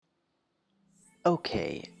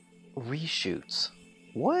Okay, reshoots.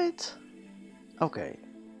 What? Okay,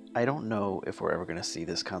 I don't know if we're ever going to see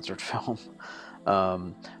this concert film,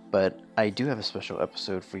 um, but I do have a special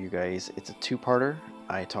episode for you guys. It's a two-parter.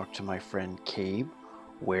 I talked to my friend Cabe,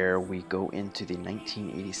 where we go into the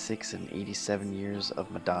 1986 and 87 years of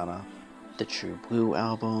Madonna, the True Blue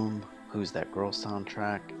album, Who's That Girl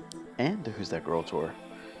soundtrack, and the Who's That Girl tour.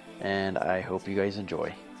 And I hope you guys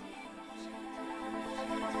enjoy.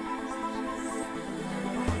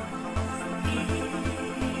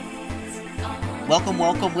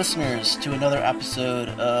 Welcome, listeners, to another episode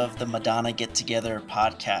of the Madonna Get Together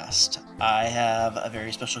podcast. I have a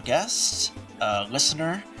very special guest,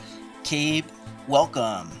 listener, Cabe.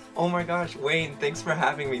 Welcome. Oh my gosh, Wayne, thanks for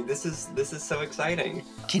having me. This is so exciting.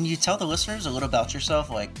 Can you tell the listeners a little about yourself,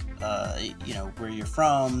 like, where you're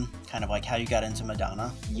from, kind of like how you got into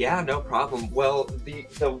Madonna? Yeah, no problem. Well,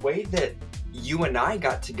 the way that you and I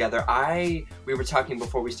got together, we were talking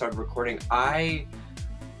before we started recording. I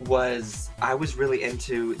was really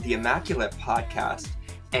into the Immaculate podcast,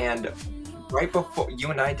 and right before you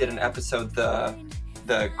and I did an episode,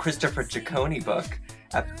 the Christopher Ciccone book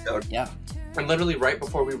episode. Yeah. And literally right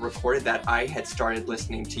before we recorded that, I had started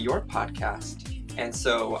listening to your podcast. And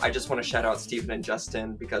so I just want to shout out Stephen and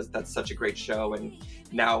Justin because that's such a great show. And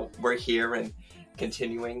now we're here and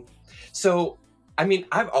continuing. So, I mean,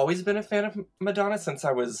 I've always been a fan of Madonna since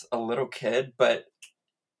I was a little kid, but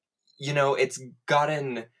it's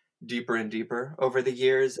gotten deeper and deeper over the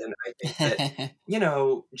years. And I think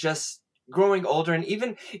that, just growing older and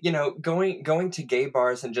even, going to gay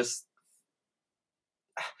bars and just,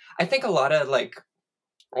 I think a lot of like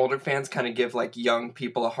older fans kind of give like young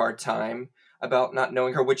people a hard time about not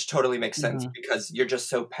knowing her, which totally makes sense because you're just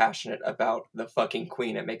so passionate about the fucking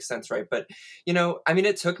queen. It makes sense, right? But, I mean,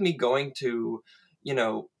 it took me going to,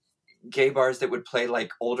 gay bars that would play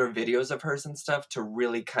like older videos of hers and stuff to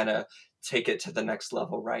really kind of take it to the next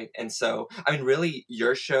level, right? And so, I mean, really,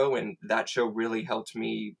 your show and that show really helped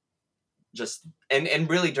me just and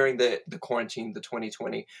really during the quarantine, the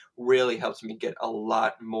 2020 really helped me get a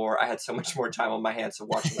lot more. I had so much more time on my hands to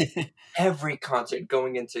watch like, every concert,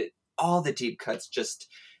 going into all the deep cuts just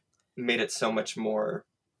made it so much more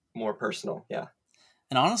personal. Yeah.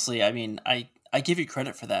 And honestly, I mean, I give you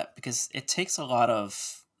credit for that because it takes a lot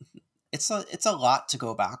of it's a lot to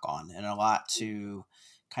go back on and a lot to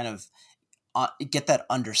kind of get that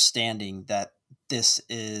understanding that this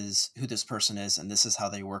is who this person is and this is how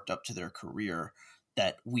they worked up to their career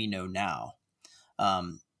that we know now.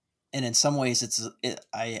 And in some ways,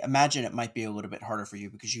 I imagine it might be a little bit harder for you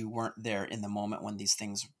because you weren't there in the moment when these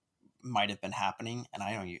things might have been happening. And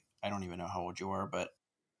I don't even know how old you are, but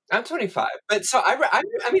I'm 25, but so I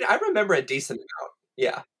mean, I remember a decent amount.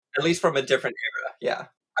 Yeah. At least from a different era. Yeah.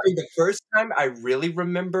 I mean, the first time I really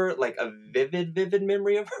remember like a vivid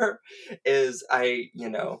memory of her is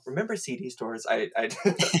remember CD stores. I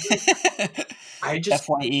I just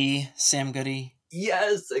FYE, Sam Goody.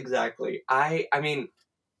 Yes, exactly. I mean,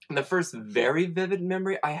 the first very vivid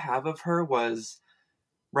memory I have of her was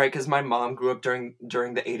right because my mom grew up during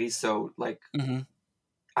the 80s, so like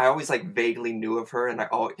I always like vaguely knew of her, and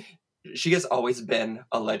she has always been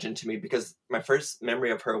a legend to me because my first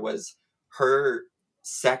memory of her was her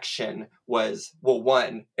section was, well,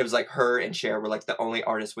 one, it was like her and Cher were like the only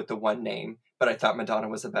artists with the one name, but I thought Madonna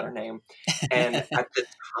was a better name. And at the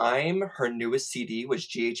time, her newest CD was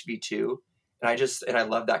GHV2, and I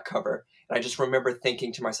love that cover. And I just remember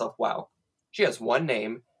thinking to myself, wow, she has one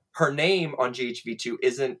name. Her name on GHV2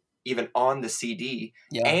 isn't even on the CD.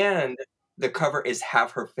 Yeah. And the cover is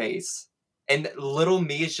half her face. And little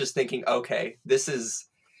me is just thinking, okay, this is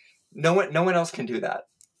no one else can do that.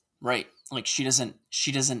 Right. Like she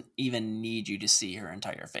doesn't even need you to see her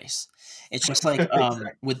entire face. It's just like Exactly.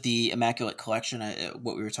 with the Immaculate Collection,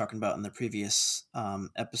 what we were talking about in the previous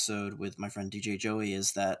episode with my friend DJ Joey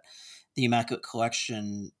is that the Immaculate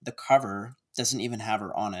Collection, the cover doesn't even have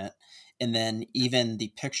her on it. And then even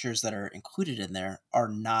the pictures that are included in there are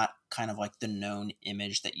not kind of like the known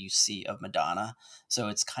image that you see of Madonna. So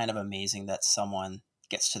it's kind of amazing that someone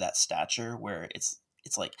gets to that stature where it's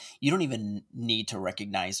like, you don't even need to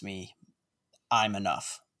recognize me. I'm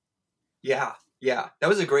enough. Yeah. Yeah. That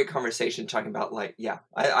was a great conversation talking about like, yeah,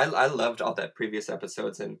 I loved all that previous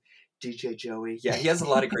episodes and DJ Joey. Yeah. He has a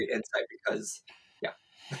lot of great insight because yeah.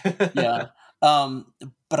 Yeah.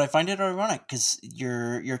 But I find it ironic because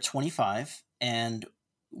you're 25 and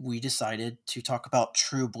we decided to talk about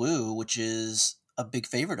True Blue, which is a big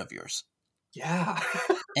favorite of yours. Yeah.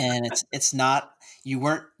 And it's not, you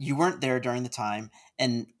weren't there during the time.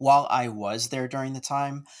 And while I was there during the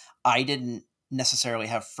time, I didn't necessarily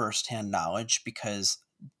have firsthand knowledge because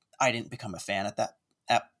I didn't become a fan at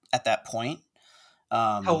that point.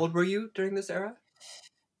 How old were you during this era?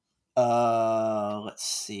 Let's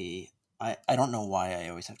see. I don't know why I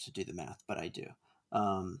always have to do the math, but I do.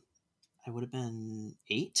 I would have been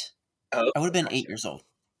 8. Oh, I would have been 8 gotcha. years old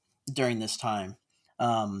during this time.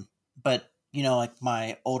 But like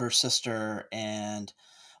my older sister and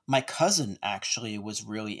my cousin actually was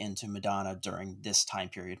really into Madonna during this time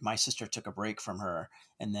period. My sister took a break from her,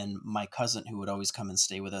 and then my cousin, who would always come and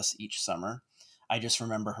stay with us each summer, I just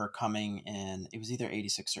remember her coming in, it was either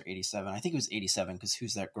 86 or 87. I think it was 87 because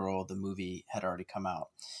Who's That Girl, the movie, had already come out.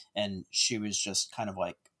 And she was just kind of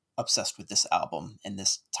like obsessed with this album in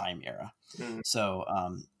this time era. Mm. So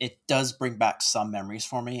it does bring back some memories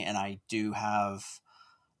for me. And I do have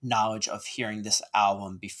knowledge of hearing this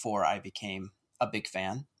album before I became a big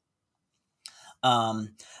fan.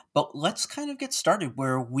 But let's kind of get started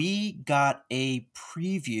where we got a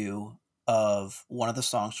preview of one of the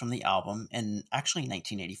songs from the album in actually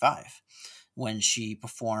 1985 when she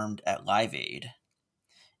performed at Live Aid,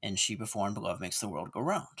 and she performed Love Makes the World Go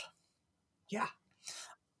Round. Yeah.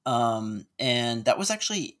 And that was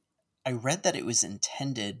actually, I read that it was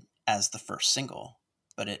intended as the first single,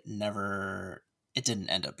 but it didn't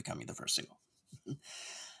end up becoming the first single.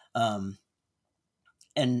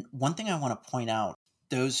 And one thing I want to point out,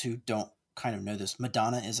 those who don't kind of know this,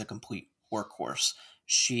 Madonna is a complete workhorse.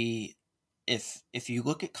 She, if you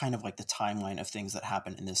look at kind of like the timeline of things that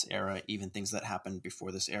happen in this era, even things that happened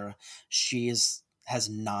before this era, has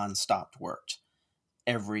nonstop worked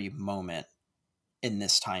every moment in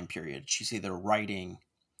this time period. She's either writing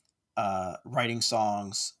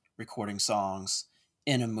songs, recording songs,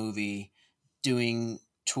 in a movie, doing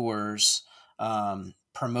tours,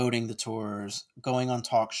 promoting the tours, going on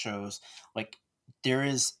talk shows. Like, there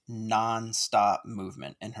is nonstop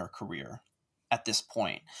movement in her career at this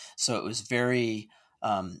point. So it was very,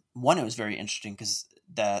 it was very interesting because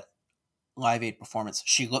that Live Aid performance,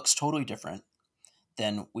 she looks totally different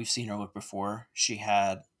than we've seen her look before. She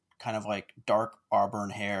had kind of like dark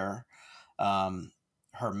auburn hair.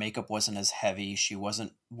 Her makeup wasn't as heavy. She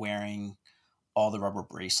wasn't wearing all the rubber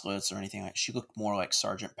bracelets or anything. She looked more like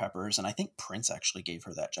Sergeant Pepper's, and I think Prince actually gave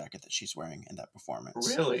her that jacket that she's wearing in that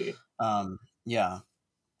performance. Really? Yeah.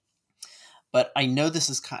 But I know this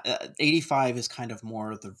is 85 is kind of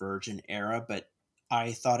more the Virgin era, but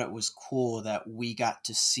I thought it was cool that we got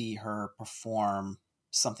to see her perform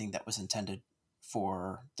something that was intended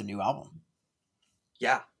for the new album.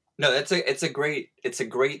 Yeah. No, it's a great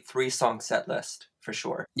 3-song set list for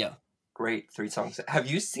sure. Yeah. Great 3 songs. Have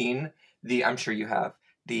you seen I'm sure you have,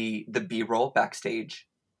 the B-roll backstage?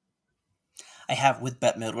 I have, with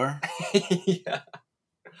Bette Midler. Yeah.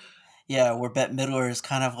 Yeah, where Bette Midler is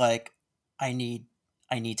kind of like, I need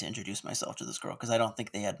to introduce myself to this girl because I don't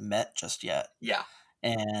think they had met just yet. Yeah.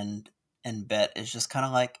 And Bette is just kind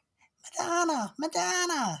of like,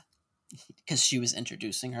 Madonna, because she was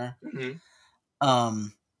introducing her. Mm-hmm.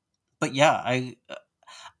 But yeah, I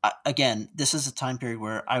again, this is a time period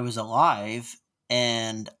where I was alive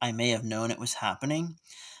and I may have known it was happening,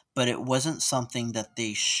 but it wasn't something that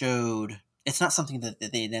they showed. It's not something that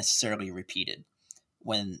they necessarily repeated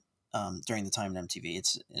when during the time in MTV.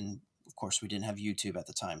 And of course we didn't have YouTube at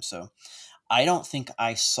the time, so I don't think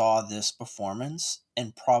I saw this performance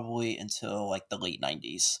and probably until like the late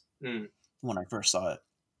 90s when I first saw it.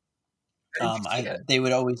 How did you see it? They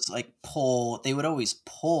would always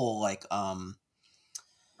pull like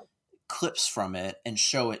clips from it and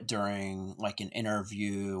show it during like an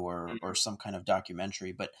interview or some kind of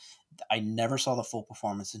documentary, but I never saw the full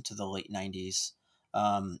performance into the late 90s.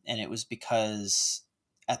 And it was because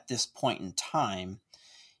at this point in time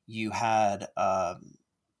you had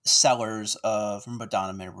sellers of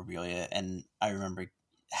Madonna memorabilia, and I remember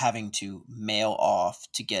having to mail off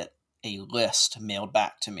to get a list mailed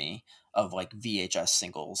back to me of like VHS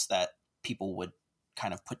singles that people would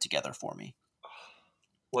kind of put together for me.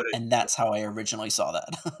 And that's how I originally saw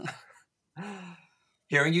that.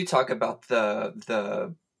 Hearing you talk about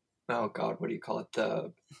the oh God, what do you call it?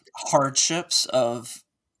 The hardships of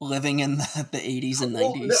living in the 80s and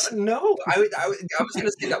well, 90s. no, I was gonna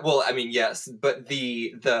say that. Well, I mean, yes, but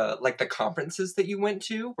the like the conferences that you went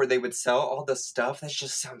to where they would sell all the stuff, that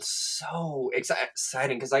just sounds so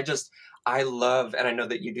exciting because I love, and I know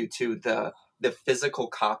that you do too, the physical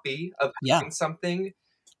copy of Yeah. having something.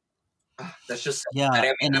 That's just so Yeah.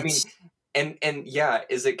 exciting. And I mean, and yeah,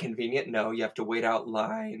 is it convenient? No, you have to wait out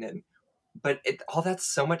line, but all that's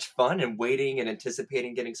so much fun, and waiting and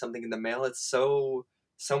anticipating getting something in the mail. It's so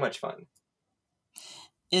much fun.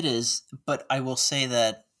 it is, but I will say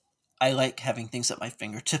that I like having things at my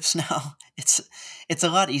fingertips now. It's a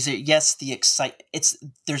lot easier. Yes,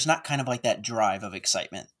 there's not kind of like that drive of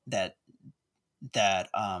excitement that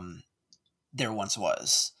there once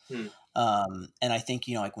was. Hmm. And I think,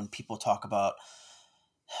 like when people talk about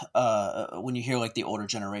when you hear like the older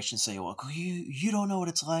generation say, well, you don't know what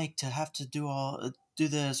it's like to have to do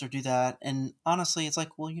this or do that. And honestly, it's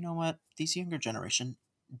like, well, you know what? These younger generation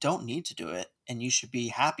don't need to do it, and you should be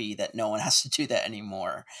happy that no one has to do that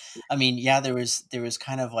anymore. I mean, yeah, there was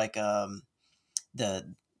kind of like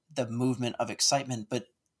the the movement of excitement, but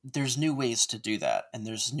there's new ways to do that, and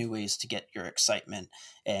there's new ways to get your excitement.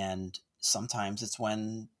 And sometimes it's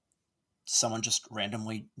when someone just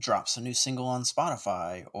randomly drops a new single on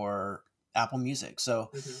Spotify or Apple Music. So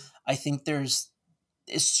Hmm. I think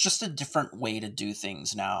it's just a different way to do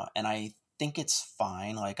things now, and I think it's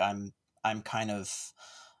fine. Like I'm kind of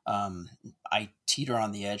um I teeter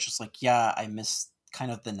on the edge. It's like, yeah, I miss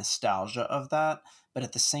kind of the nostalgia of that, but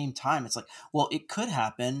at the same time it's like, well, it could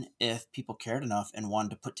happen if people cared enough and wanted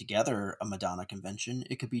to put together a Madonna convention.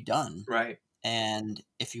 It could be done. Right. And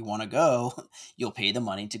if you want to go, you'll pay the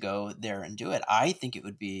money to go there and do it. I think it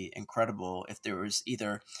would be incredible if there was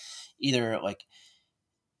either like,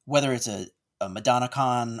 whether it's a Madonna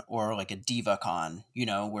con or like a Diva con,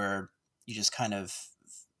 where you just kind of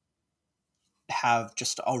have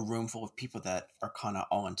just a room full of people that are kind of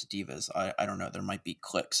all into divas. I don't know. There might be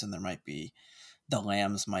cliques, and there might be the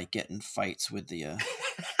lambs might get in fights with the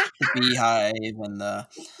beehive and the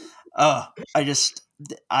I just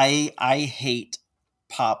I hate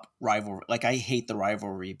pop rivalry. Like, I hate the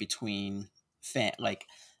rivalry between like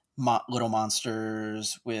Little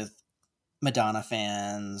Monsters with Madonna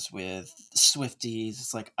fans with Swifties.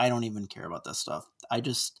 It's like, I don't even care about this stuff. I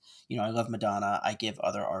just, I love Madonna. I give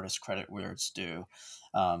other artists credit where it's due.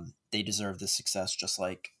 They deserve the success just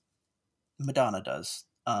like Madonna does.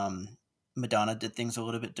 Madonna did things a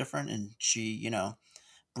little bit different, and she,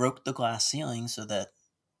 broke the glass ceiling so that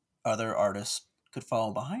other artists could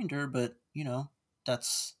follow behind her. But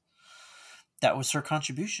that's that was her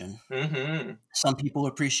contribution. Hmm. Some people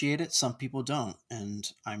appreciate it, some people don't, and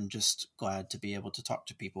I'm just glad to be able to talk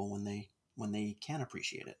to people when they can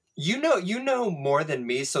appreciate it. You know more than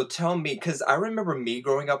me, so tell me, because I remember me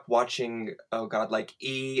growing up watching, oh God, like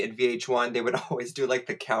E and VH1, they would always do like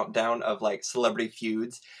the countdown of like celebrity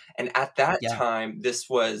feuds. And at that Yeah. time, this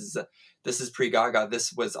is pre-Gaga,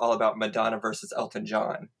 this was all about Madonna versus Elton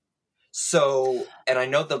John. So, and I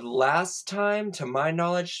know the last time, to my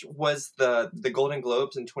knowledge, was the Golden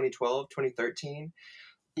Globes in 2012, 2013.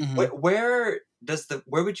 Hmm. Where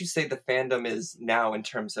would you say the fandom is now in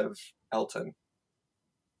terms of Elton?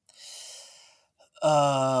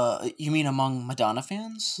 You mean among Madonna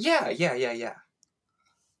fans? Yeah, yeah, yeah, yeah.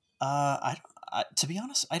 To be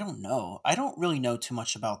honest, I don't know. I don't really know too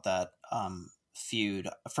much about that feud.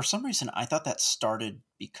 For some reason, I thought that started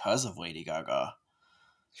because of Lady Gaga.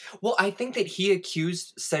 Well, I think that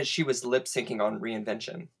says she was lip syncing on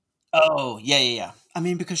Reinvention. Oh, yeah, yeah, yeah. I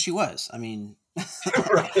mean, because she was. I mean,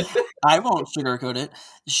 Right. I won't sugarcoat it.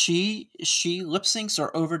 She lip syncs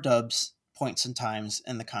or overdubs points and times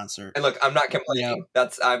in the concert. And look, I'm not You know,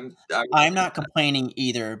 complaining. I'm I'm not complaining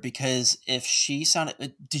either, because if she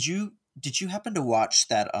sounded, did you happen to watch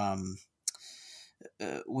that?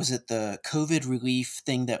 Was it the COVID relief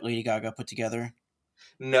thing that Lady Gaga put together?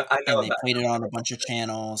 no, I know And they about played it on a bunch of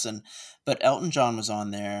channels, but Elton John was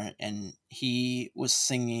on there, and he was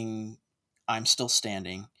singing "I'm Still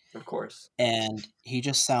Standing," of course. and he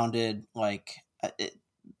just sounded like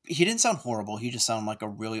he didn't sound horrible. He just sounded like a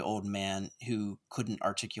really old man who couldn't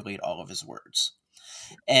articulate all of his words.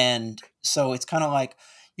 And so it's kind of like,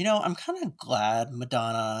 I'm kind of glad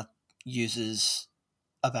Madonna uses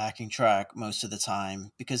a backing track most of the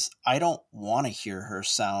time, because I don't want to hear her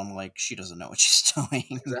sound like she doesn't know what she's doing.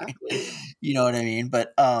 Exactly. You know what I mean?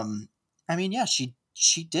 But I mean, yeah,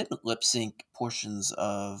 she did lip sync portions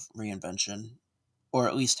of Reinvention, or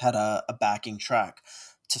at least had a backing track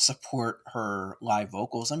to support her live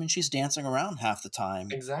vocals. I mean, she's dancing around half the time.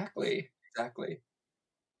 Exactly. Exactly.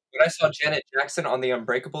 When I saw Janet Jackson on the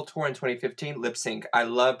Unbreakable tour in 2015, lip sync. I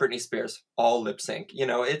love Britney Spears, all lip sync.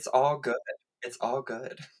 It's all good. It's all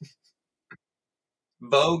good.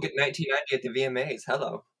 Vogue 1990 at the VMAs.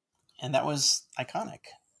 Hello. And that was iconic.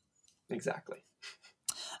 Exactly.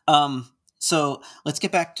 So let's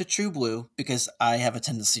get back to True Blue, because I have a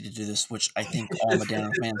tendency to do this, which I think all It's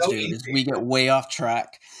Madonna fans so do, is easy. we get way off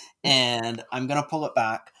track, and I'm gonna pull it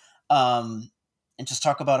back, and just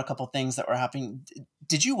talk about a couple things that were happening.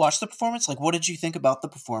 Did you watch the performance? Like, what did you think about the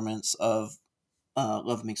performance of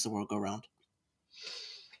 "Love Makes the World Go Round"?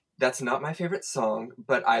 That's not my favorite song,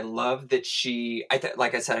 but I love that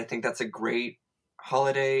like I said, I think that's a great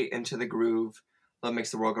holiday into the groove. Love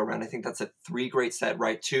Makes the World Go Round. I think that's a 3 great set,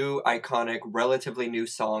 right? 2 iconic, relatively new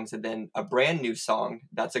songs, and then a brand new song.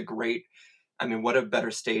 That's a great, I mean, what a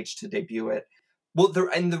better stage to debut it. Well,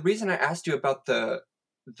 and the reason I asked you about the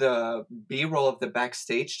B-roll of the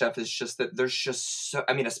backstage stuff is just that there's just so,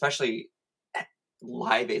 I mean, especially at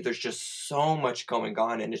Live Aid, there's just so much going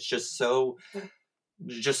on, and it's just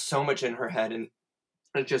so much in her head, and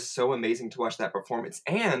it's just so amazing to watch that performance.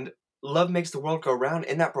 And Love Makes the World Go Round,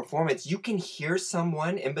 in that performance, you can hear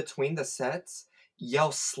someone in between the sets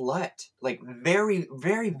yell slut, like very,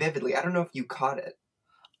 very vividly. I don't know if you caught it.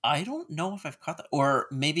 I don't know if I've caught that, or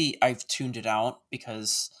maybe I've tuned it out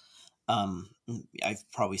because I've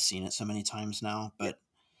probably seen it so many times now. But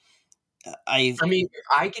I've I mean,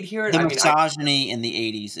 I could hear it. the I mean, misogyny in the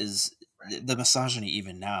 '80s is the misogyny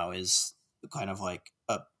even now is kind of like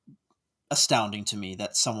astounding to me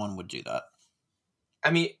that someone would do that.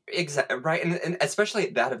 exactly right, and especially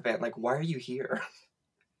at that event, like, why are you here?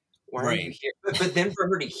 Why are you Right. here? But then for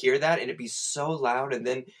her to hear that and it be so loud, and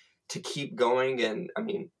then to keep going, and I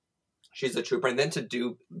mean, she's a trooper, and then to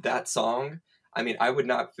do that song. I mean, I would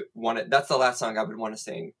not want it. That's the last song I would want to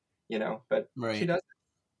sing, But she Right. does.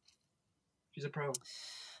 She's a pro.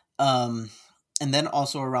 Um, and then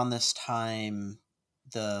also around this time,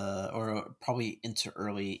 or probably into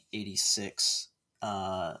early '86,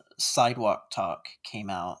 Sidewalk Talk came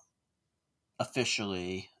out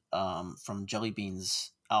officially from Jelly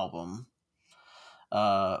Bean's album,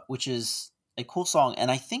 which is a cool song.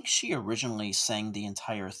 And I think she originally sang the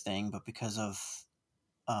entire thing, but because of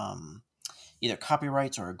um, either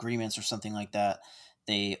copyrights or agreements or something like that,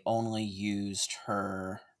 they only used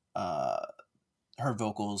uh, her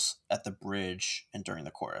vocals at the bridge and during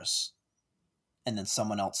the chorus. And then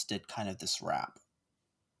someone else did kind of this rap.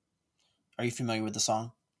 Are you familiar with the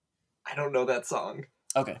song? I don't know that song.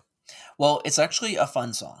 Okay. Well, it's actually a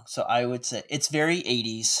fun song. So I would say it's very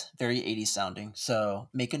 80s sounding. So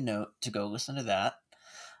make a note to go listen to that.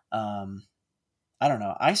 Um, I don't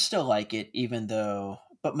know. I still like it, even though,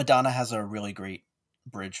 but Madonna has a really great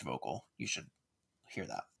bridge vocal. You should hear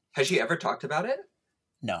that. Has she ever talked about it?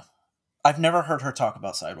 No, I've never heard her talk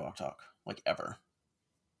about Sidewalk Talk, like ever.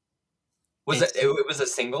 Was it? It's It was a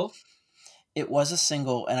single. it was a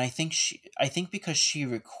single, and I think because she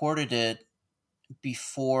recorded it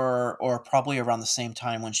before or probably around the same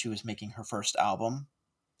time when she was making her first album,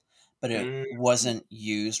 but it Mm, wasn't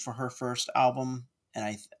used for her first album. And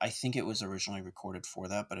I think it was originally recorded for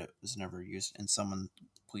that, but it was never used. And someone,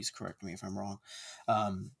 please correct me if I'm wrong.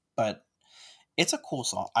 But it's a cool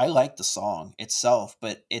song. I like the song itself,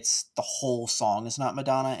 but it's the whole song is not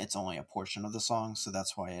Madonna. It's only a portion of the song, so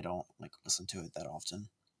that's why I don't like listen to it that often.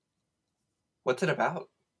 what's it about?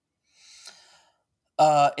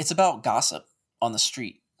 It's about gossip on the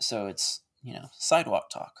street, so it's sidewalk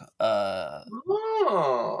talk.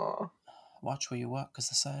 Oh, Watch where you walk, cause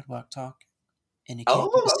the sidewalk talk, and you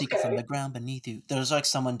can't keep a oh, secret from okay. the ground beneath you. There's like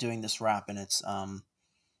someone doing this rap, and it's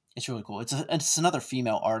really cool. It's another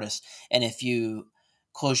female artist, and if you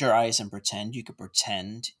close your eyes and pretend you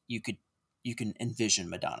can envision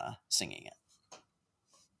Madonna singing it.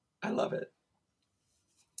 I love it.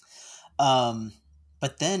 Um,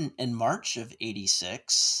 but then in March of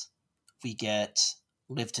 '86, we get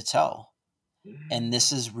Live to Tell, and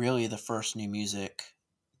this is really the first new music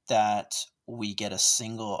that we get a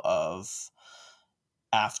single of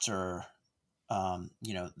after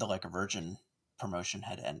the Like a Virgin promotion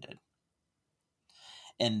had ended.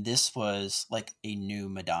 And this was like a new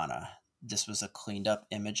Madonna. This was a cleaned up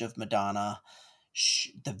image of Madonna.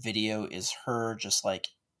 The video is her just like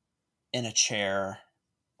in a chair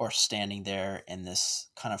or standing there in this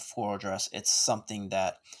kind of floral dress. It's something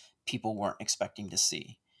that people weren't expecting to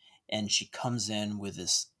see. And she comes in with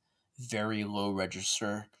this very low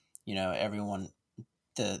register. Everyone,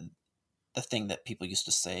 the thing that people used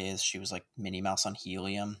to say is she was like Minnie Mouse on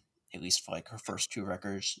helium, at least for like her first 2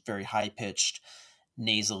 records, very high pitched,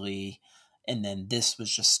 nasally. And then this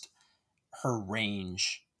was just her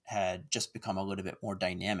range had just become a little bit more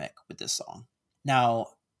dynamic with this song.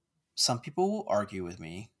 Now, some people will argue with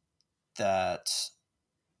me that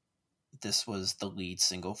this was the lead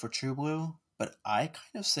single for True Blue, but I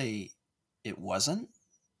kind of say it wasn't.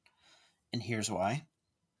 And here's why.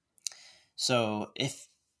 So, if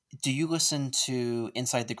do you listen to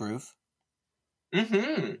Inside the Groove?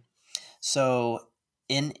 Mm-hmm. So,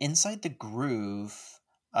 in Inside the Groove,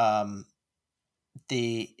 um,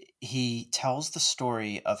 he tells the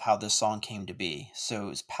story of how this song came to be. So it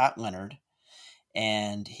was Pat Leonard,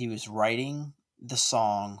 and he was writing the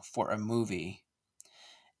song for a movie,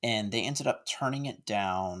 and they ended up turning it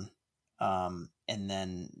down. And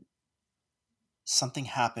then something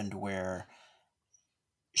happened where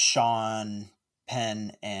Sean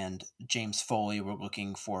Penn and James Foley were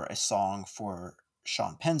looking for a song for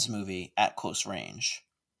Sean Penn's movie At Close Range.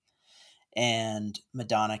 And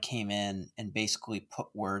Madonna came in and basically put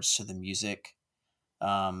words to the music,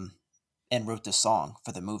 and wrote the song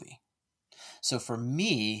for the movie. So for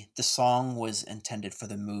me, the song was intended for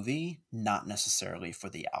the movie, not necessarily for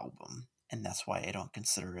the album. And that's why I don't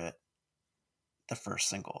consider it the first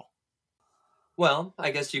single. Well,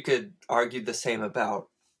 I guess you could argue the same about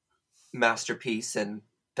Masterpiece and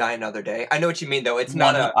Die Another Day. I know what you mean, though. It's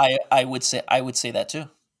not a. I would say that too.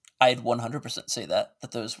 I'd 100% say that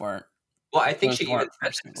those weren't Well, I think she even said first that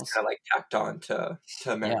it's singles. kind of like tacked on to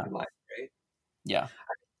Yeah. American Life, right? Yeah.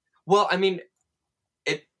 Well, I mean,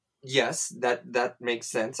 it. Yes, that makes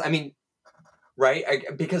sense. I mean, right?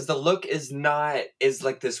 Because the look is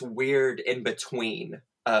like this weird in between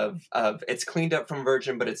of it's cleaned up from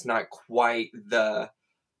Virgin, but it's not quite the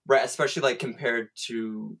right. Especially like compared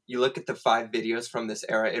to you look at the 5 videos from this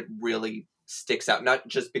era, it really sticks out. Not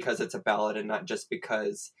just because it's a ballad, and not just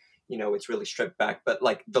because it's really stripped back, but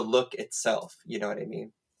like the look itself. You know what I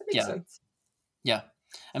mean? That makes Yeah. sense. Yeah.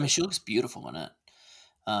 I mean, she looks beautiful in it.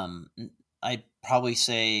 I'd probably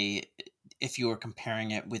say if you were comparing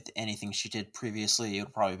it with anything she did previously, it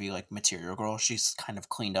would probably be like Material Girl. She's kind of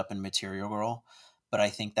cleaned up in Material Girl, but I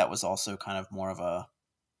think that was also kind of more of a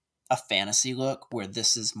fantasy look, where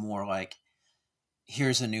this is more like,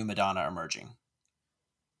 here's a new Madonna emerging.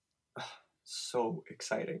 So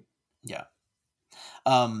exciting. Yeah.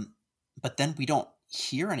 But then we don't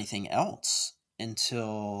hear anything else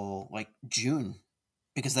until like June,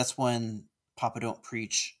 because that's when Papa Don't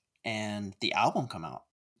Preach and the album come out.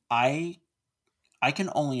 I I can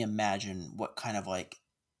only imagine what kind of like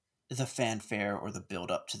the fanfare or the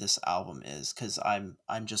build up to this album is, because I'm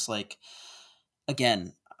just like,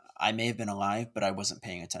 again, I may have been alive, but I wasn't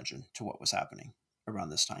paying attention to what was happening around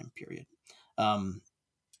this time period. Um,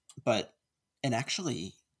 but and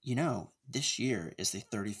actually, this year is the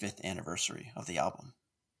 35th anniversary of the album.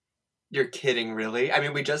 You're kidding, really? I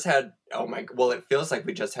mean, we just had. Oh my. Well, it feels like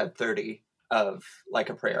we just had 30 of Like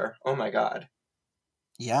a Prayer. Oh my god.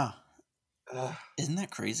 Yeah, Ugh. isn't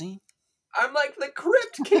that crazy? I'm like the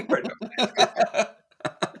Crypt Keeper. No, it's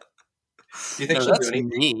good. Do you think No, she'll do that's anything?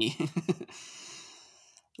 me.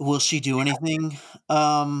 Will she do anything?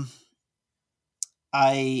 Um,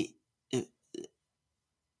 I uh,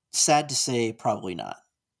 sad to say, probably not.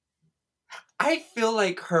 I feel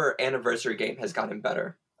like her anniversary game has gotten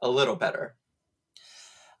better, a little better.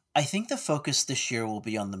 I think the focus this year will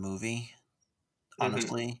be on the movie, Hmm.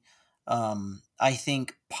 honestly. I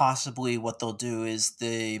think possibly what they'll do is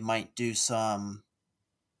they might do some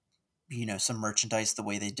merchandise the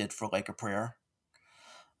way they did for Like a Prayer.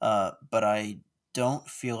 But I don't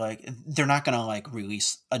feel like they're not going to like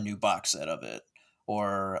release a new box set of it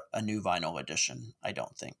or a new vinyl edition. I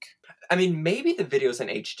don't think. I mean, maybe the video's in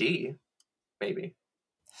HD. Maybe.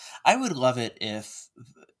 I would love it if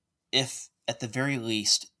at the very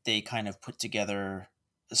least they kind of put together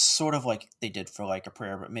sort of like they did for Like a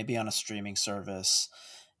Prayer, but maybe on a streaming service,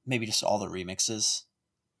 maybe just all the remixes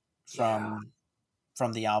Yeah.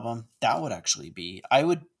 from the album. That would actually be, I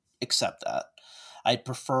would accept that. I'd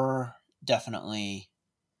prefer definitely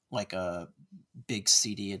like a big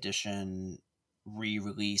CD edition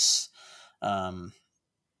re-release, um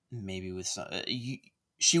maybe with some,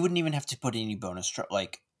 she wouldn't even have to put any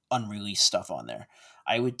like unreleased stuff on there.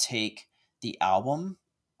 I would take the album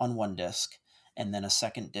on one disc and then a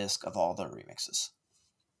second disc of all the remixes.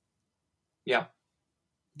 Yeah.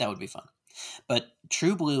 That would be fun. But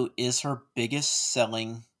True Blue is her biggest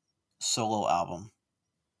selling solo album.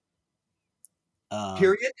 Um,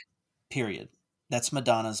 Period. period. That's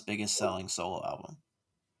Madonna's biggest selling solo album.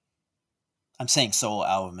 I'm saying solo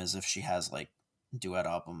album as if she has like duet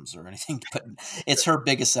albums or anything, but it's her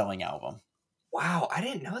biggest selling album. Wow, I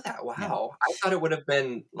didn't know that. Yeah. Wow, I thought it would have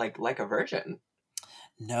been like a Virgin.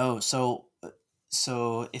 No, so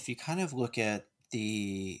if you kind of look at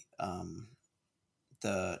the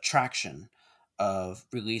traction of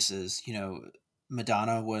releases,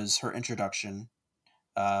 Madonna was her introduction,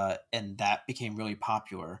 and that became really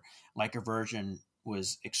popular. Like a Virgin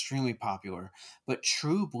was extremely popular, but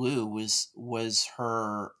True Blue was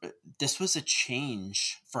her. This was a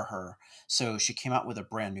change for her. So she came out with a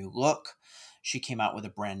brand new look. She came out with a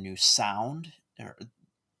brand new sound.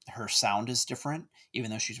 Her sound is different,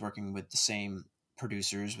 even though she's working with the same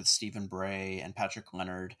producers with Stephen Bray and Patrick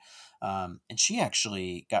Leonard. And she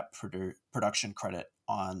actually got production credit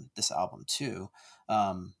on this album too.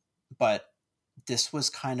 But this was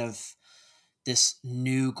kind of this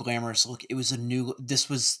new glamorous look. This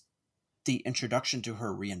was the introduction to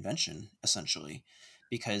her reinvention, essentially,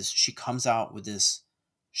 because she comes out with this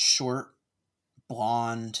short,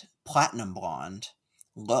 blonde, platinum blonde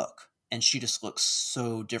look, and she just looks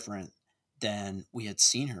so different than we had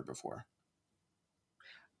seen her before.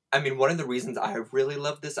 I mean, one of the reasons I really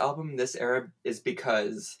love this album, this era, is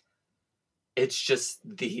because it's just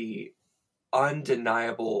the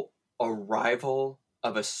undeniable arrival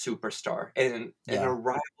of a superstar and an Yeah.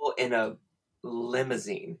 arrival in a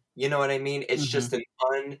limousine. You know what I mean? It's Hmm. just an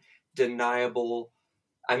undeniable.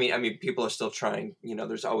 I mean, people are still trying. You know,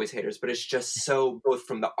 there's always haters, but it's just so both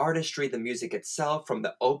from the artistry, the music itself, from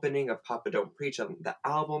the opening of "Papa Don't Preach" on the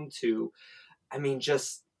album to, I mean,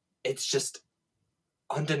 just it's just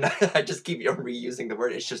undeniable. I just keep reusing the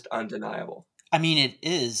word. It's just undeniable. I mean, it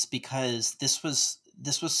is because this was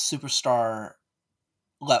superstar.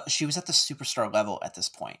 She was at the superstar level at this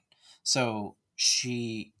point, so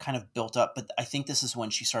she kind of built up. But I think this is when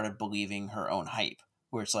she started believing her own hype,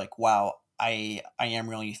 where it's like, wow, I am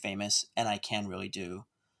really famous and I can really do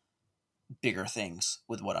bigger things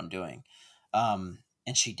with what I'm doing.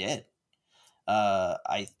 And she did.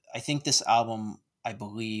 I think this album, I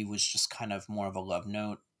believe, was just kind of more of a love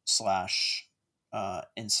note slash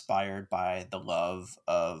inspired by the love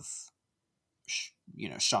of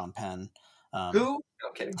Sean Penn. Um, Who? No,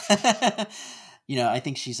 I'm kidding. I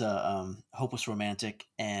think she's a hopeless romantic,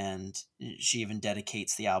 and she even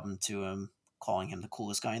dedicates the album to him, calling him the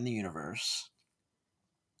coolest guy in the universe.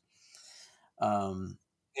 Um,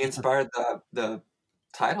 He it's a inspired the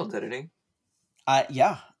title, didn't he?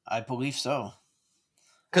 Yeah, I believe so.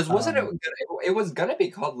 Because wasn't it? Um, It was gonna be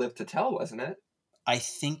called "Live to Tell," wasn't it? I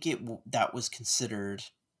think that was considered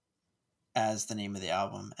as the name of the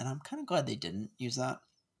album, and I'm kind of glad they didn't use that.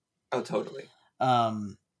 Oh, totally.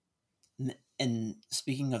 Um, and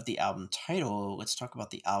speaking of the album title, let's talk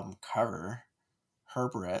about the album cover,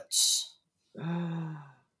 Herbert's,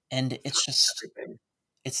 and Everything.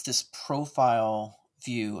 it's this profile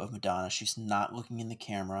view of Madonna. She's not looking in the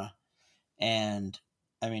camera, and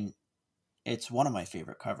I mean, it's one of my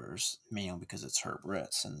favorite covers, mainly because it's Herb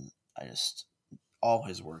Ritts, and I just all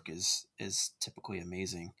his work is typically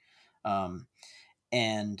amazing. Um,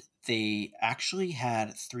 and they actually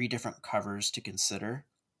had three different covers to consider.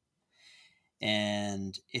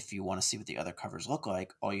 And if you want to see what the other covers look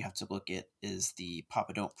like, all you have to look at is the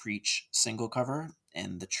Papa Don't Preach single cover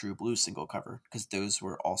and the True Blue single cover, because those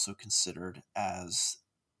were also considered as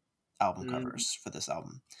album Mm. covers for this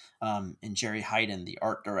album. And Jerry Hayden, the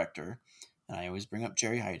art director, and I always bring up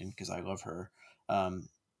Jerry Hayden because I love her. Um,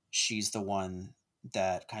 she's the one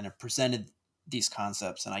that kind of presented these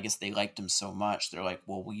concepts, and I guess they liked them so much they're like,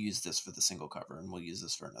 well, we'll use this for the single cover, and we'll use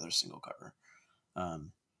this for another single cover.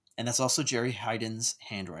 Um, and that's also Jerry Hayden's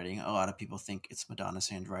handwriting. A lot of people think it's Madonna's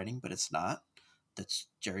handwriting, but it's not. That's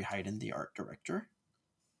Jerry Hayden, the art director,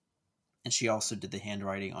 and she also did the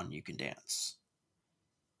handwriting on "You Can Dance."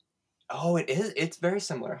 Oh, it is. It's very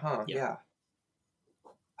similar, huh? Yeah. Yeah.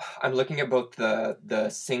 I'm looking at both the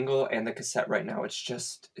single and the cassette right now. It's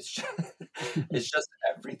just it's just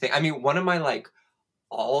everything. I mean, one of my like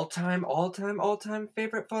all time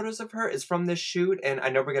favorite photos of her is from this shoot, and I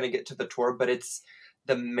know we're gonna get to the tour, but it's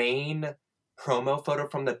the main promo photo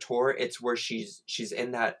from the tour. It's where she's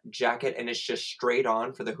in that jacket, and it's just straight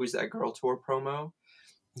on for the "Who's That Girl" tour promo.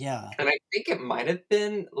 Yeah. And I think it might have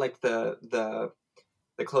been like the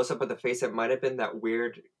close up of the face. It might have been that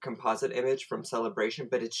weird composite image from Celebration,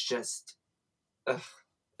 but it's just, ugh,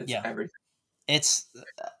 it's Yeah. everything. It's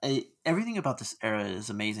everything about this era is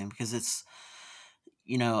amazing because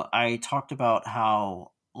I talked about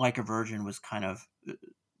how Like a Virgin was kind of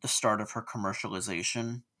the start of her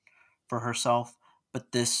commercialization for herself,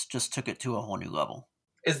 but this just took it to a whole new level.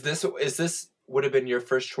 Is this would have been your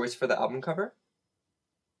first choice for the album cover?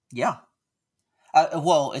 Yeah.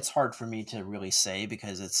 Well, it's hard for me to really say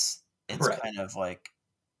because it's Right. kind of like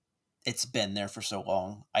it's been there for so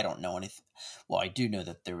long. I don't know anything. Well, I do know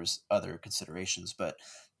that there was other considerations, but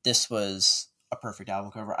this was a perfect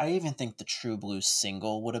album cover. I even think the True Blue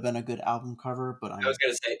single would have been a good album cover, but I was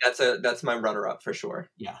gonna say that's my runner up for sure.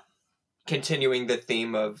 yeah. Continuing the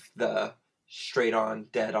theme of the straight on,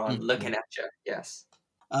 dead on, Mhm. looking at you. Yes.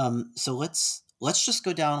 So let's just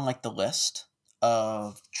go down like the list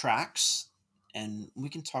of tracks, and we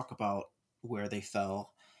can talk about where they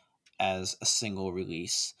fell as a single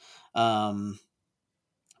release. Um,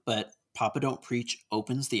 but Papa Don't Preach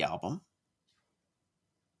opens the album.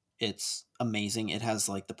 It's amazing. It has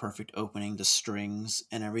like the perfect opening, the strings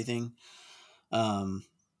and everything. Um,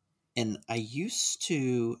 and I used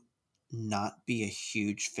to not be a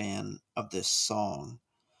huge fan of this song,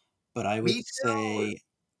 but I would Me too. say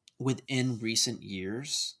within recent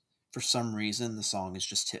years, for some reason, the song has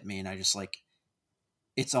just hit me, and I just like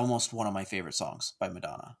it's almost one of my favorite songs by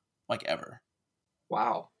Madonna, like ever.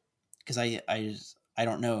 Wow. Because I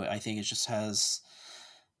don't know. I think it just has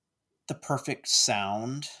the perfect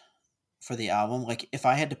sound for the album. Like if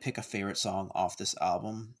I had to pick a favorite song off this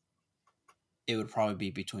album, it would probably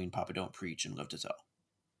be between Papa Don't Preach and Live to Tell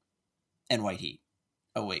and White Heat.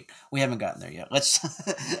 Oh wait, we haven't gotten there yet. Let's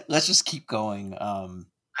let's just keep going.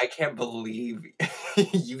 I can't believe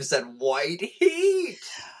you said white heat.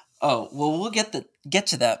 Oh well, we'll get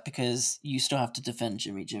to that because you still have to defend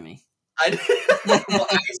Jimmy Jimmy. Well,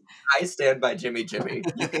 I stand by Jimmy Jimmy.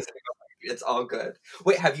 You can say it's all good.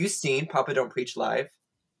 Wait, have you seen Papa Don't Preach live?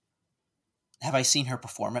 Have I seen her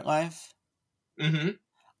perform it live? Mm-hmm.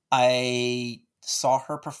 I saw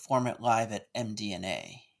her perform it live at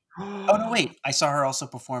MDNA. Oh no, wait! I saw her also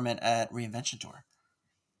perform it at Reinvention Tour.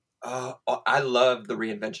 Oh, I love the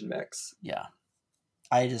reinvention mix. Yeah,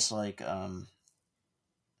 I just like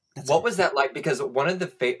that's a What was that like? Because one of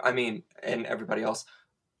the I mean, and everybody else,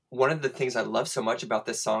 one of the things I love so much about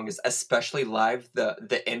this song is, especially live,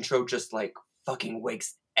 the intro just like fucking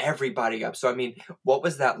wakes everybody up. So I mean, what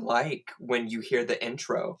was that like when you hear the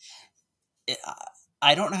intro? it,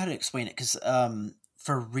 I don't know how to explain it because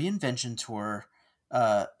for Reinvention Tour,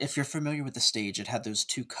 if you're familiar with the stage, it had those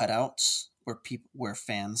two cutouts where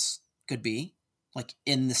fans could be, like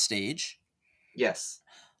in the stage. Yes.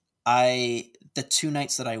 The 2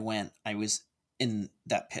 nights that I went, I was in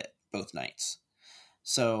that pit both nights.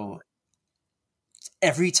 So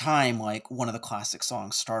every time like one of the classic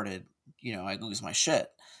songs started, I lose my shit.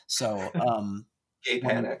 So Gay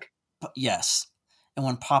when panic. yes, and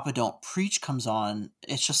when Papa Don't Preach comes on,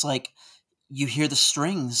 it's just like you hear the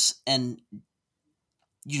strings and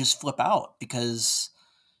you just flip out because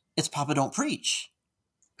it's Papa Don't Preach,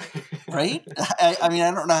 right? I mean,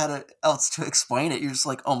 I don't know else to explain it. You're just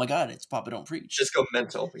like, oh my god, it's Papa Don't Preach. Just go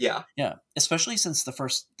mental. Yeah. Yeah, especially since the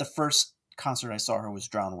first concert I saw her was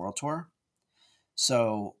Drown World Tour.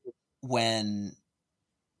 So when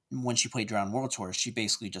she played Drown World Tour, she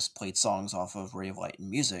basically just played songs off of Ray of Light and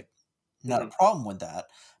Music. Not a Hmm. problem with that,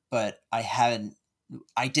 but I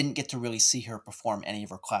didn't get to really see her perform any of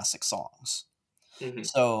her classic songs. Hmm.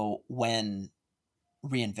 So when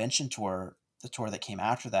Reinvention Tour, the tour that came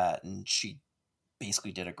after that, and she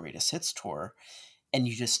basically did a greatest hits tour, and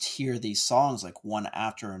you just hear these songs like one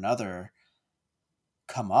after another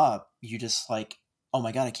come up, you just like, oh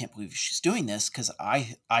my god, I can't believe she's doing this because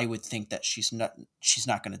I would think that she's not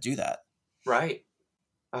going to do that. Right.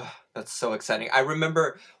 Oh, that's so exciting. I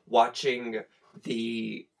remember watching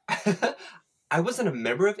the. I wasn't a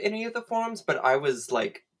member of any of the forums, but I was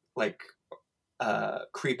like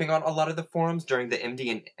creeping on a lot of the forums during the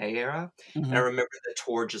MDNA era. And I Hmm. remember the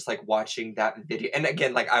tour just like watching that video. And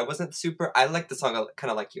again, like I wasn't super I like the song kind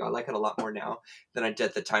of like you. I like it a lot more now than I did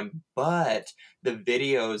at the time. But the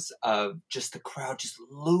videos of just the crowd just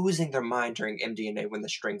losing their mind during MDNA when the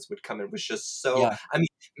strings would come in was just so Yeah. I mean,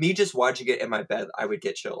 me just watching it in my bed, I would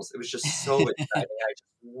get chills. It was just so exciting. I just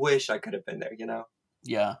wish I could have been there, you know?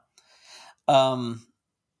 Yeah. Um,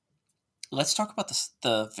 let's talk about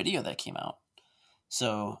the video that came out.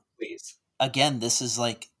 So Please. again, this is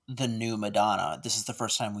like the new Madonna. This is the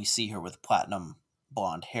first time we see her with platinum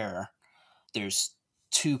blonde hair. There's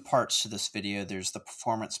two parts to this video. There's the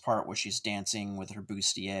performance part where she's dancing with her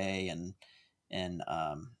bustier and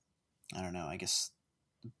I don't know, I guess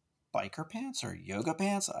biker pants or yoga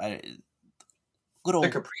pants. The Little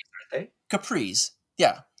Capri's, aren't they? capris.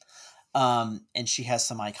 Yeah. And she has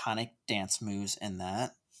some iconic dance moves in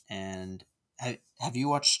that. And have you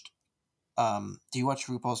watched do you watch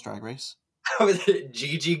RuPaul's Drag Race?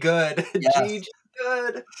 Gigi Good. Yes. Gigi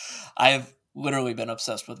Good. I've literally been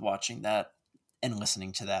obsessed with watching that and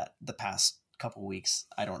listening to that the past couple weeks.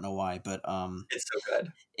 I don't know why, but It's so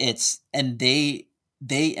good. it's and they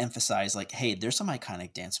emphasize like, hey, there's some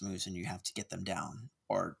iconic dance moves and you have to get them down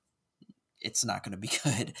or it's not going to be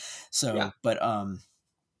good. Yeah. So, but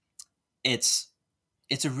it's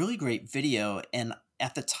it's a really great video, and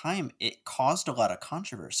at the time it caused a lot of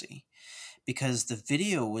controversy because the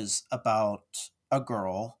video was about a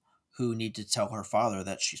girl who needed to tell her father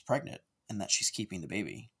that she's pregnant and that she's keeping the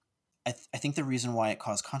baby. I think the reason why it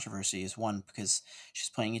caused controversy is one because she's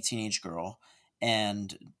playing a teenage girl,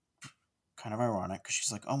 and kind of ironic because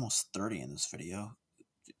she's like almost 30 in this video.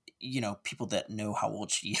 People that know how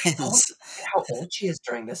old she I always is. forget how old she is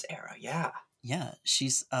during this era. Yeah. Yeah,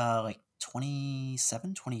 she's like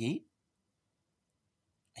 27, 28,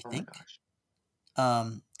 I Oh my think. gosh.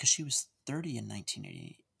 Because she was 30 in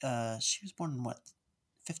 1980. she was born in what,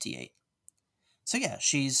 58. So yeah,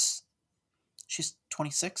 she's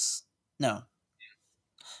 26. No,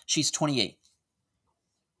 she's 28.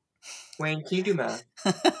 Wayne, can you do math?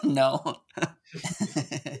 No.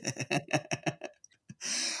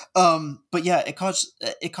 But yeah, it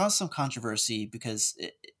caused some controversy because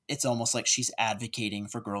it's almost like she's advocating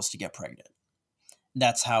for girls to get pregnant.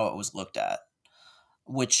 That's how it was looked at,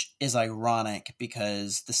 which is ironic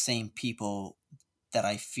because the same people that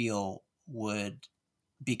I feel would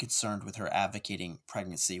be concerned with her advocating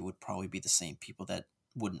pregnancy would probably be the same people that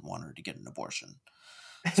wouldn't want her to get an abortion.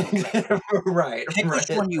 So Right, pick which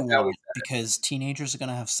right. one you That was want, because teenagers are going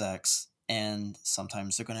to have sex and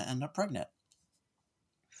sometimes they're going to end up pregnant.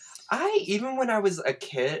 even when I was a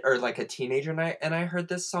kid or like a teenager and I heard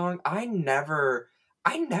this song, I never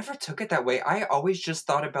took it that way. I always just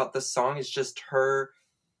thought about the song as just her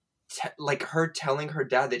like her telling her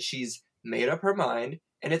dad that she's made up her mind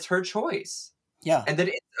and it's her choice. Yeah. And that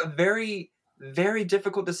it's a very, very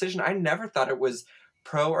difficult decision. I never thought it was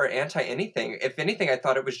pro or anti anything. If anything, I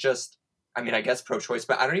thought it was just, I mean, I guess pro choice,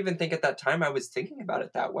 but I don't even think at that time I was thinking about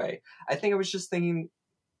it that way. I think I was just thinking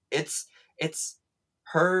it's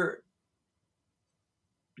her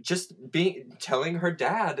just telling her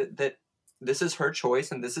dad that this is her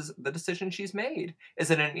choice and this is the decision she's made. Is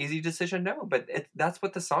it an easy decision? No, but that's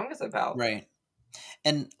what the song is about. Right.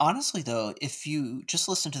 And honestly, though, if you just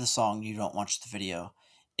listen to the song and you don't watch the video,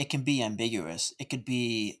 it can be ambiguous. It could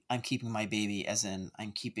be, I'm keeping my baby, as in,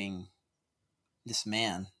 I'm keeping this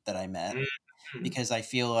man that I met, Mhm. because I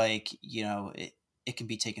feel like, it can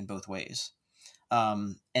be taken both ways.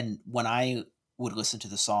 And when I would listen to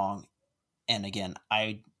the song, and again,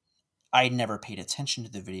 I never paid attention to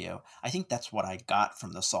the video. I think that's what I got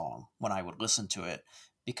from the song when I would listen to it,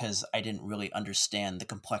 because I didn't really understand the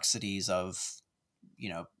complexities of, you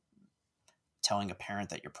know, telling a parent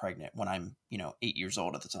that you're pregnant when I'm, 8 years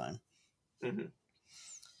old at the time. Mhm.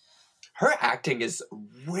 Her acting is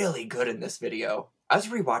really good in this video. I was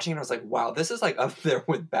rewatching and I was like, wow, this is like up there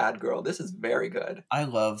with Bad Girl. This is very good. I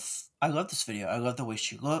love this video. I love the way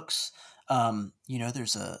she looks.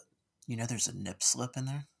 There's a nip slip in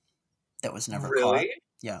there that was never caught. Really?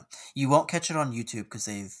 Yeah. You won't catch it on YouTube because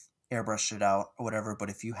they've airbrushed it out or whatever, but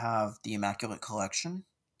if you have the Immaculate Collection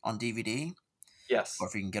on DVD, or Yes.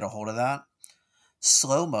 if you can get a hold of that,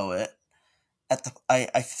 slow-mo it at the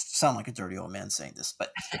I sound like a dirty old man saying this,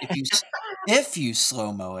 but if you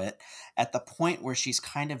slow-mo it at the point where she's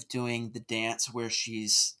kind of doing the dance where she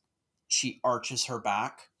arches her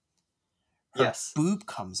back, her Yes. boob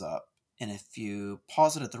comes up, and if you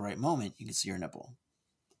pause it at the right moment, you can see her nipple.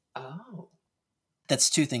 Oh. That's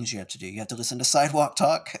two things you have to do. You have to listen to Sidewalk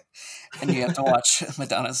Talk, and you have to watch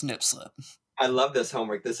Madonna's nip slip. I love this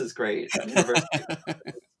homework. This is great. University is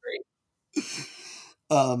great.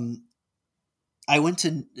 um, I went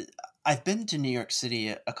to. I've been to New York City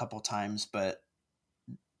a couple times, but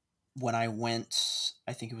when I went,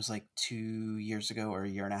 I think it was like 2 years ago or a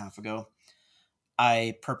year and a half ago,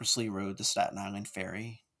 I purposely rode the Staten Island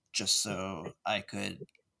ferry just so I could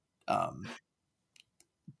um,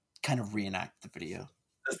 kind of reenact the video.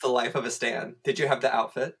 That's the life of a stan. Did you have the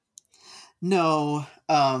outfit? No,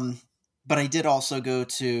 but I did also go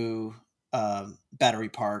to Battery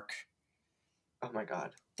Park. Oh my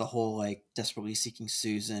god. The whole like Desperately Seeking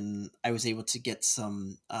Susan. I was able to get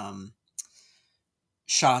some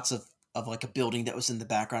shots of like a building that was in the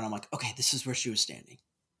background. I'm like, okay, this is where she was standing.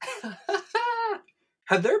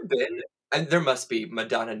 Have there been, and there must be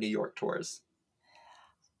Madonna New York tours.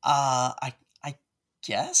 I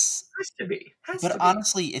guess, Has to be. Has but to be.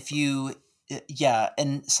 honestly, if you, yeah,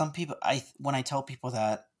 and some people, when I tell people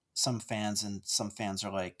that, some fans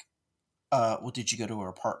are like, well, did you go to her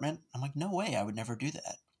apartment? I'm like, no way, I would never do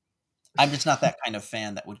that. I'm just not that kind of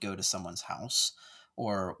fan that would go to someone's house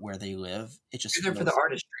or where they live. It just You're there for the feels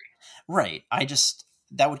artistry. right.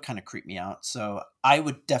 That would kind of creep me out. So I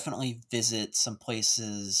would definitely visit some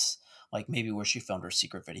places like maybe where she filmed her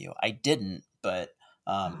secret video. I didn't, but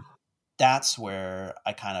um, that's where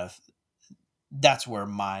that's where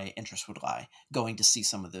my interest would lie. Going to see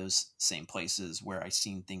some of those same places where I've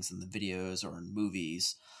seen things in the videos or in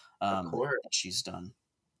movies Of course. that she's done.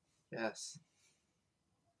 Yes.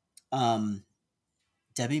 Um,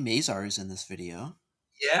 Debbie Mazar is in this video,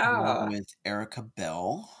 along Yeah. with Erica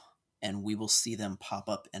Bell, and we will see them pop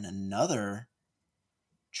up in another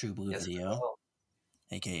True Blue Yes, we video, will.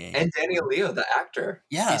 aka And Daniel Leo, the actor.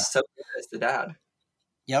 yeah, He's so good as the dad.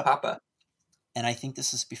 yep. Papa. And I think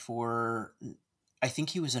this is before. I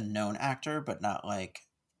think he was a known actor, but not like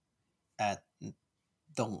at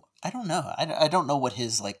the. I don't know. I don't know what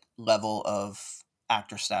his like level of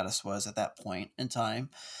actor status was at that point in time.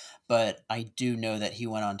 But I do know that he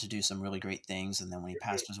went on to do some really great things, and then when he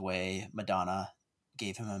passed away, Madonna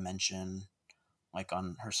gave him a mention, like,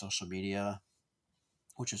 on her social media,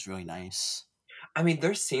 which was really nice. I mean,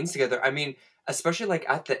 their scenes together, I mean, especially, like,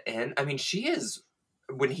 at the end, I mean, she is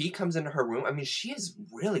when he comes into her room, I mean, she is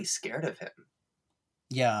really scared of him.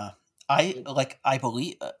 Yeah. I'm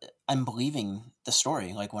believing the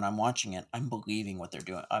story, like, when I'm watching it, I'm believing what they're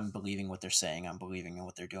doing, I'm believing what they're saying, I'm believing in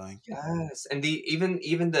what they're doing. Yes, and the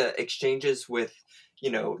even the exchanges with,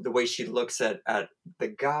 the way she looks at the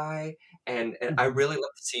guy, and I Mhm. really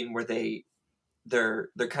love the scene where they're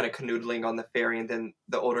kinda canoodling on the ferry, and then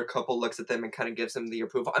the older couple looks at them and kinda gives them the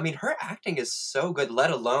approval. I mean, her acting is so good,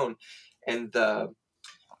 let alone and the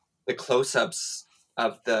close-ups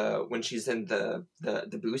of the when she's in the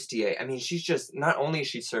bustier. I mean, she's just not only is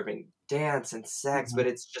she serving dance and sex, Mhm. but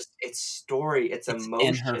it's story, it's It's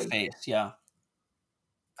in her emotion. face, yeah.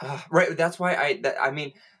 Right, that's why I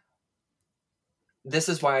mean, this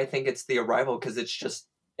is why I think it's The Arrival, because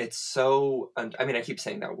it's so I mean, I keep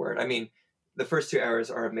saying that word. I mean, the first 2 hours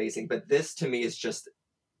are amazing, but this to me is just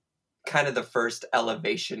kind of the first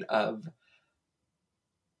elevation of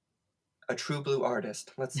a true blue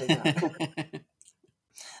artist, let's say that.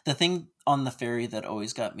 The thing on the ferry that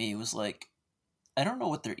always got me was, like, I don't know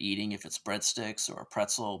what they're eating, if it's breadsticks or a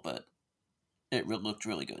pretzel, but it looked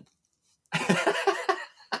really good.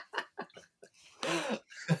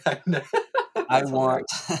 I That's want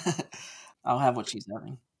hilarious. I'll have what she's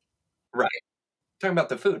having. Right. Talking about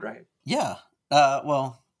the food, right? Yeah.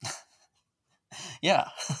 Well, yeah.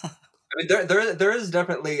 I mean, there is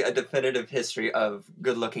definitely a definitive history of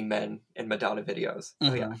good-looking men in Madonna videos.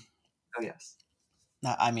 Oh, yeah. Mhm. Oh, yes.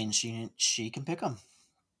 I mean, she can pick them.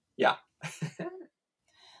 Yeah.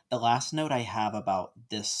 The last note I have about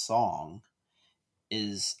this song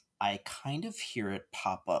is I kind of hear it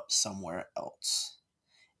pop up somewhere else,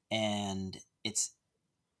 and it's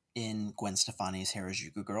in Gwen Stefani's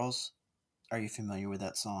Harajuku Girls. Are you familiar with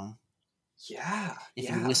that song? Yeah, If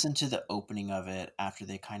you yeah. listen to the opening of it after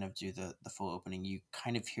they kind of do the full opening, you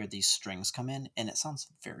kind of hear these strings come in, and it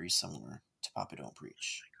sounds very similar to Papa Don't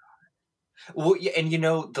Preach. Well, yeah, and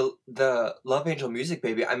the Love Angel Music,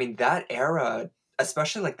 Baby. I mean, that era,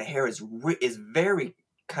 especially like the hair is very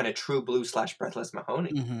kind of True Blue / Breathless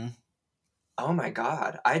Mahoney. Mhm. Oh my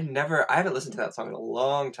God, I haven't listened to that song in a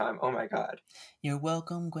long time. Oh my God. You're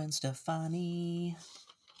welcome, Gwen Stefani.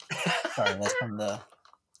 Sorry, that's from the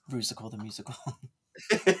Rusical the Musical.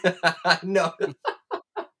 No,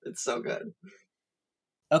 it's so good.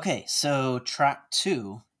 Okay, so track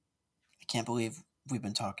 2. I can't believe we've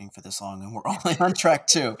been talking for this long and we're only on track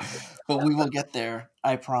 2, but we will get there,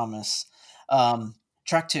 I promise.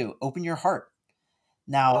 Track 2, Open Your Heart.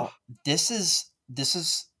 Now, Oh, this is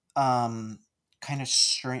kind of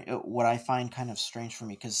strange. What I find kind of strange for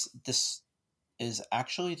me, because this is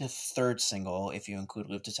actually the third single, if you include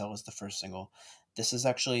 "Live to Tell" as the first single. This is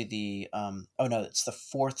actually the oh no, it's the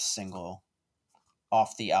fourth single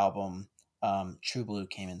off the album. True Blue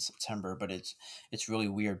came in September, but it's really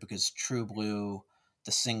weird because True Blue,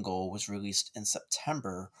 the single, was released in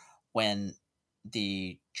September when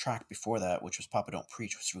the track before that, which was Papa Don't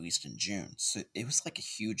Preach, was released in June. So it was like a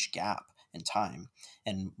huge gap in time,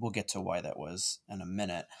 and we'll get to why that was in a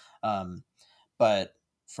minute. Um, but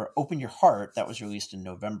for Open Your Heart, that was released in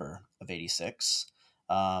November of '86.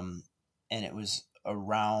 Um, and it was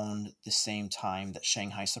around the same time that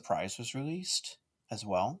Shanghai Surprise was released as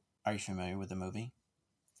well. Are you familiar with the movie?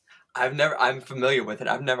 I'm familiar with it.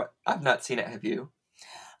 I've not seen it. Have you?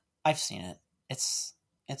 I've seen it. It's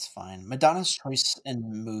it's fine. Madonna's choice in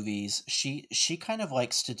movies, she kind of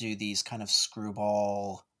likes to do these kind of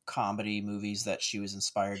screwball comedy movies that she was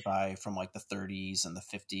inspired by from like the 30s and the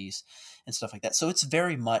 50s and stuff like that. So it's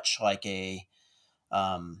very much like a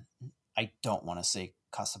Um, I don't want to say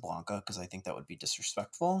Casablanca because I think that would be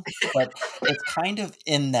disrespectful, but it's kind of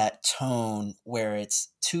in that tone where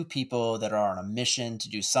it's two people that are on a mission to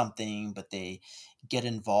do something, but they get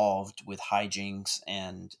involved with hijinks,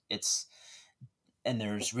 and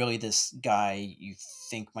there's really this guy you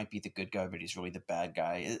think might be the good guy, but he's really the bad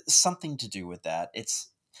guy. It's something to do with that.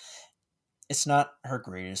 It's not her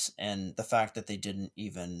greatest, and the fact that they didn't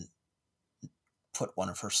even put one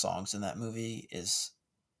of her songs in that movie is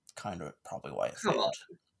kind of probably why it Come on. failed.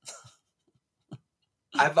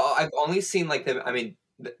 I've only seen like them. I mean,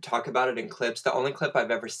 talk about it in clips. The only clip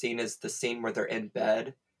I've ever seen is the scene where they're in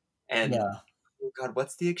bed, and Yeah. oh God,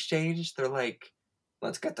 what's the exchange? They're like,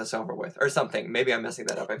 "Let's get this over with," or something. Maybe I'm messing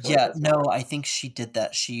that up. I feel like Yeah, that's not no, right. I think she did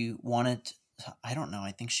that. She wanted I don't know,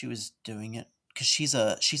 I think she was doing it because she's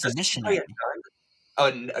a Is she probably a missionary. nun?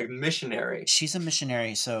 A missionary. She's a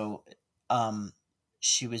missionary, so um,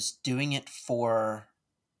 she was doing it for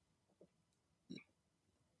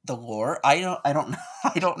the lore. I don't know.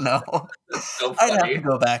 I don't know. That's so funny.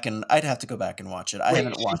 I'd have to go back and watch it. I Wait,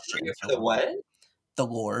 haven't she's watched it doing in it so for the long. what? The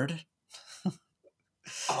Lord,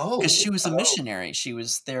 because she Oh, was a oh. missionary. She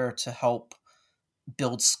was there to help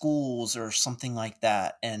build schools or something like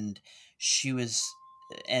that, and she was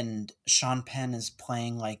and Sean Penn is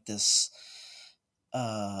playing like this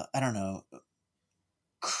I don't know,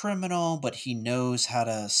 criminal, but he knows how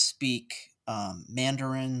to speak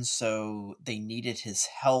Mandarin, so they needed his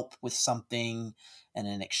help with something, and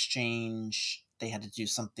in exchange, they had to do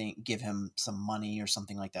something, give him some money or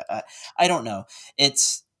something like that. I don't know.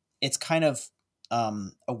 It's it's kind of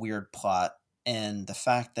a weird plot, and the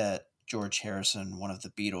fact that George Harrison, one of the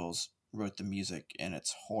Beatles, wrote the music and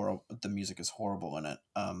it's horrible. The music is horrible in it.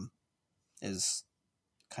 Is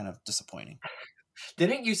kind of disappointing.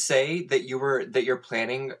 Didn't you say that you're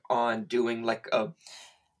planning on doing like a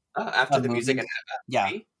A after the music movie, and a yeah.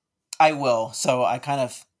 movie? I will. So I kind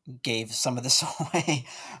of gave some of this away,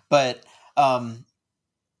 but um,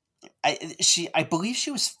 I believe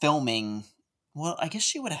she was filming. Well, I guess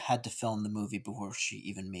she would have had to film the movie before she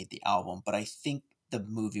even made the album, but I think the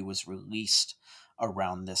movie was released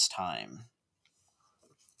around this time.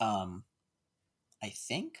 Um, I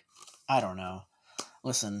think. I don't know.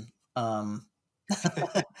 Listen,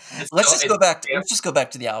 It's so it's damn let's just go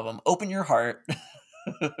back to the album. Open Your Heart.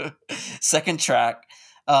 Second track.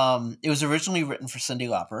 It was originally written for Cyndi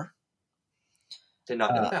Lauper. did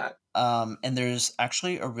not know Uh, that. and there's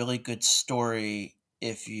actually a really good story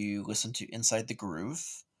if you listen to Inside the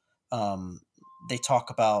Groove. Um, they talk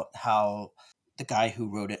about how the guy who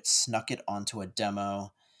wrote it snuck it onto a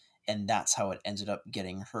demo, and that's how it ended up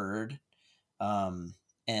getting heard.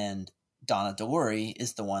 And Donna Delore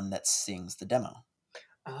is the one that sings the demo.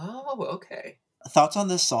 Oh, okay. Thoughts on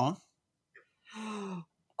this song?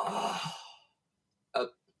 Oh,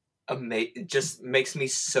 it just makes me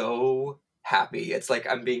so happy. It's like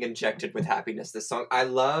I'm being injected with happiness. This song, I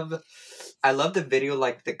love the video,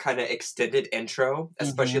 like the kind of extended intro,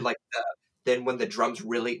 especially Mm-hmm. like then when the drums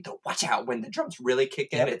really the watch out when the drums really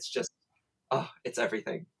kick in. Yep. It's just it's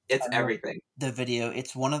everything. It's I love everything. the video.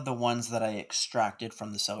 It's one of the ones that I extracted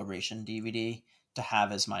from the Celebration DVD to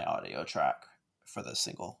have as my audio track for the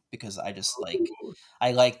single because Ooh.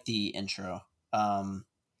 I like the intro. Um,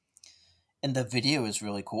 and the video is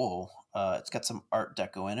really cool. It's got some Art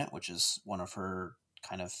Deco in it, which is one of her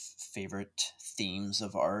kind of favorite themes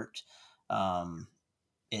of art. Um,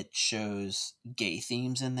 it shows gay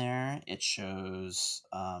themes in there. It shows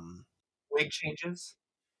Wig changes.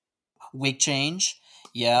 wig change. Mhm,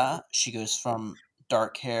 Yeah, she goes from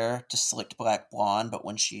dark hair to slicked black blonde, but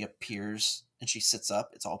when she appears and she sits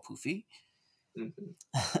up, it's all poofy. mhm.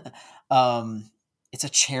 um, it's a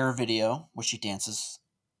chair video where she dances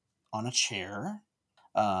on a chair.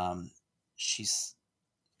 Um, she's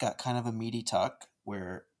got kind of a meaty tuck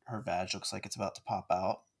where her vag looks like it's about to pop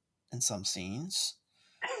out in some scenes.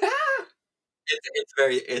 It's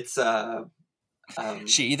very um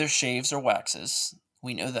She either shaves or waxes.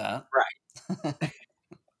 We know that. right.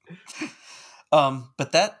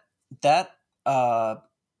 But that uh,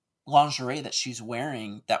 lingerie that she's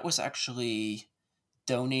wearing that was actually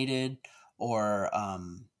donated or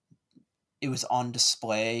it was on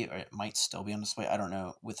display or it might still be on display. I don't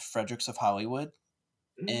know with Fredericks of Hollywood,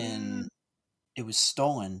 Mm. and it was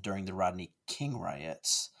stolen during the Rodney King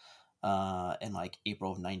riots in like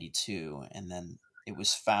April of '92, and then it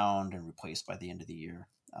was found and replaced by the end of the year.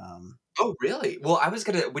 Oh, really? Well, I was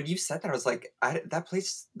gonna when you said that, I was like, that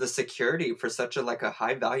place, the security for such a like a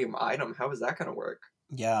high volume item, how is that gonna work?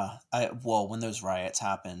 Yeah, I well when those riots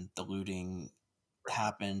happened, the looting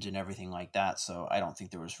happened and everything like that. So I don't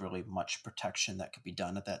think there was really much protection that could be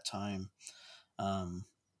done at that time. Um,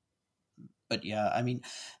 but yeah, I mean,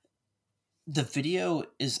 the video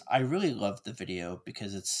is I really love the video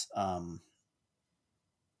because it's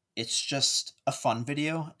just a fun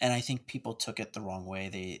video, and I think people took it the wrong way.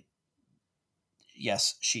 They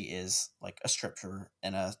yes, she is like a stripper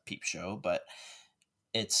in a peep show, but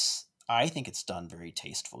it's I think it's done very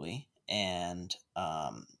tastefully, and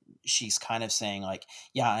she's kind of saying like,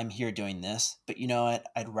 yeah, I'm here doing this, but you know what?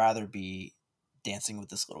 I'd rather be dancing with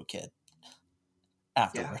this little kid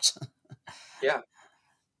Yeah, afterwards. yeah.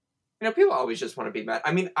 People always just want to be mad.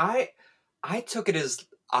 I mean, I took it as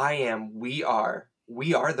we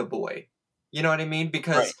are the boy. You know what I mean? Right.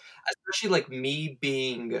 Because especially like me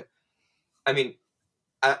being, I mean,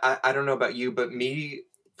 I don't know about you, but me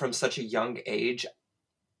from such a young age,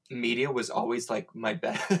 Media was always like my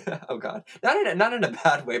best. Oh God, not in a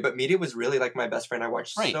bad way, but Media was really like my best friend. I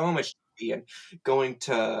watched Right. so much TV and going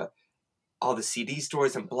to all the CD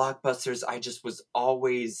stores and blockbusters. I just was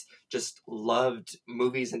always just loved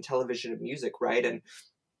movies and television and music, right?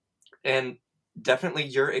 And definitely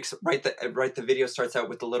the video starts out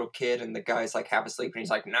with the little kid and the guy's like half asleep and he's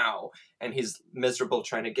like no, and he's miserable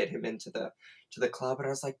trying to get him into the club, and I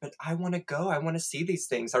was like, but I want to go, I want to see these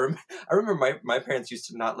things. I remember my parents used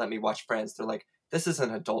to not let me watch Friends. They're like, this is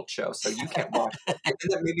an adult show, so you can't watch it. And then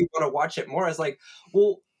that made me want to watch it more. I was like,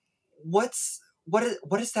 well, what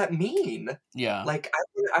does that mean? Yeah. Like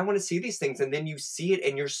I want to see these things, and then you see it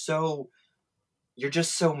and you're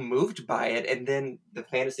just so moved by it, and then the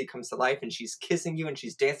fantasy comes to life and she's kissing you and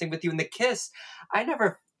she's dancing with you, and the kiss, I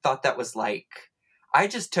never thought that was like, I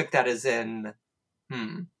just took that as in,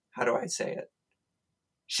 how do I say it,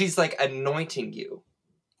 she's like anointing you,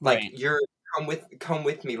 like Right. you're, come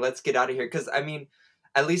with me, let's get out of here. Because I mean,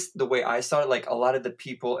 at least the way I saw it, like a lot of the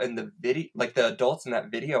people in the video, like the adults in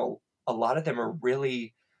that video, a lot of them are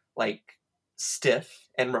really like stiff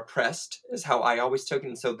and repressed is how I always took it.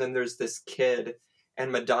 And so then there's this kid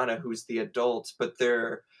and Madonna who's the adult, but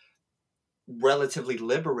they're relatively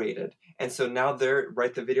liberated. And so now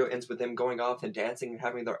the video ends with them going off and dancing and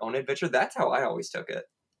having their own adventure. That's how I always took it.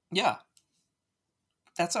 Yeah.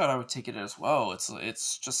 That's how I would take it as well.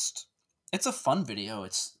 It's just it's a fun video.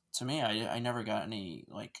 It's to me, I never got any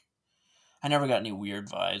weird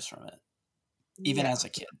vibes from it. Even Yeah. as a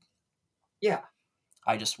kid. Yeah.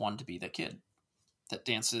 I just wanted to be the kid that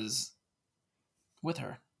dances with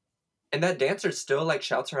her. And that dancer still like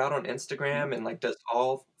shouts her out on Instagram and like does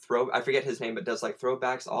all I forget his name, but does like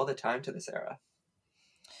throwbacks all the time to this era.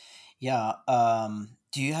 Yeah.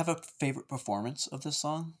 Do you have a favorite performance of this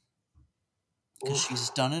song? Because Oof. she's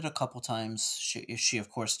done it a couple times. She of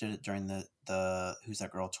course did it during the Who's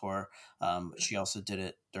That Girl tour. She also did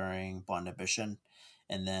it during Blonde Ambition,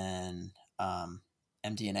 and then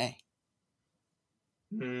MDNA.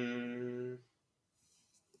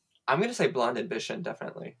 I'm gonna say Blonde Ambition,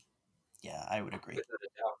 definitely. Yeah, I would agree. Without a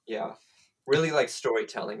doubt. Yeah. Really like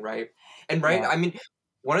storytelling, right? And right, Yeah. I mean,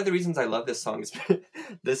 one of the reasons I love this song is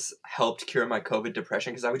this helped cure my COVID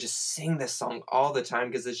depression, because I would just sing this song all the time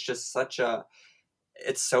because it's just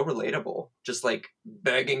it's so relatable. Just like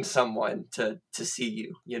begging someone to see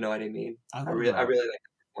you. You know what I mean? I I love really that. like the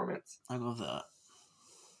performance. I love that.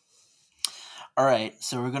 All right,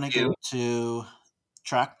 so we're gonna go to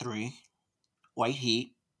track 3, White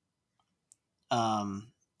Heat.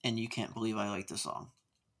 And You Can't Believe I Like This Song.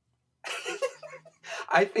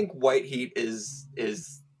 I think White Heat is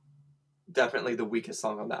definitely the weakest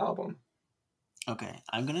song on the album. Okay,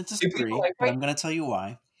 I'm gonna disagree, but I'm gonna tell you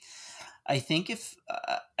why. I think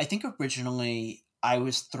originally I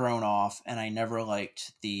was thrown off, and I never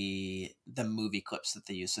liked the movie clips that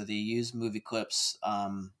they use. So they use movie clips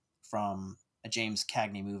from a James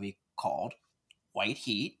Cagney movie called White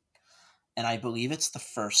Heat, and I believe it's the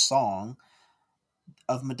first song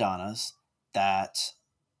of Madonna's that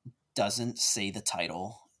doesn't say the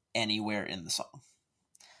title anywhere in the song.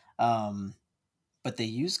 But they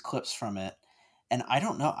use clips from it, and I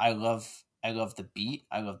don't know. I love the beat.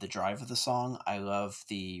 I love the drive of the song. I love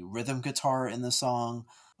the rhythm guitar in the song.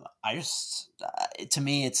 I just, to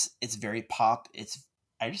me, it's very pop.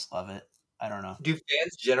 I just love it. I don't know. Do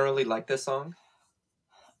fans generally like this song?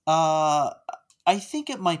 I think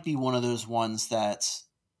it might be one of those ones that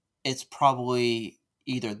it's probably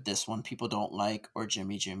either this one people don't like or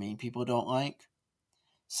Jimmy Jimmy people don't like.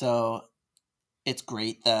 So it's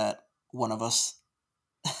great that one of us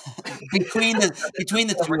between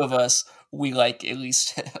the two of us, we like at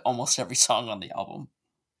least almost every song on the album.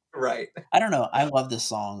 Right. I don't know. I love this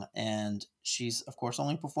song, and she's of course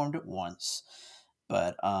only performed it once,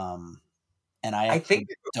 but and I think actually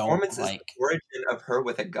the don't performance is the like. origin of her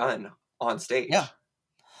with a gun on stage. Yeah,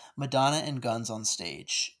 Madonna and guns on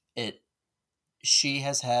stage. She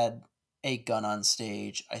has had a gun on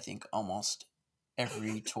stage. I think almost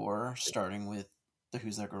every tour, starting with the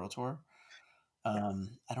Who's That Girl tour. I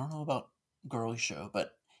don't know about Girly Show,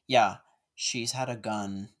 but yeah, she's had a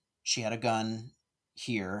gun. She had a gun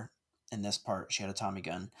here in this part. She had a Tommy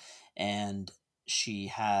gun, and she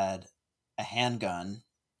had a handgun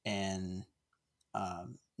in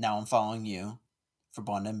Now I'm Following You for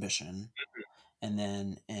Blonde Ambition, and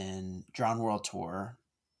then in Drown World Tour,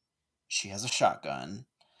 she has a shotgun.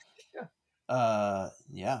 Yeah.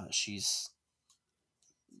 Yeah, is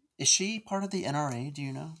she part of the NRA? Do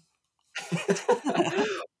you know?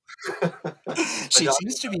 She Madonna,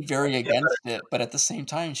 seems to be very against it, but at the same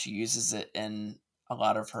time, she uses it in a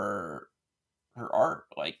lot of her art,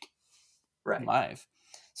 like right. live.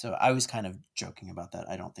 So I was kind of joking about that.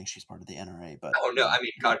 I don't think she's part of the NRA, but Oh no, I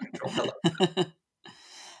mean God control. Hello.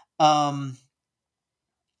 um,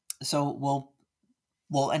 so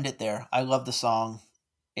we'll end it there. I love the song.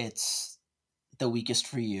 It's the weakest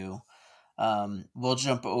for you. We'll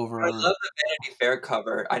jump I over. love the Vanity Fair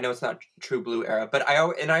cover. I know it's not True Blue era, but I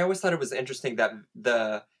always thought it was interesting that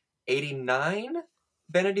the '89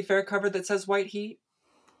 Vanity Fair cover that says White Heat.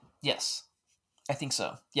 Yes, I think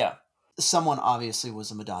so. Yeah. Someone obviously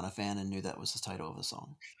was a Madonna fan and knew that was the title of the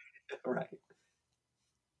song. Right.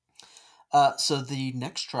 So the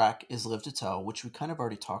next track is Live to Tell, which we kind of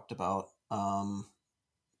already talked about.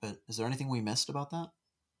 But is there anything we missed about that?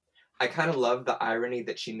 I kind of love the irony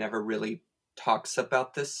that she never really talks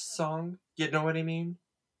about this song. You know what I mean?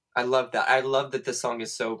 I love that. I love that this song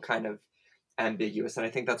is so kind of ambiguous, and I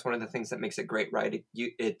think that's one of the things that makes it great, right?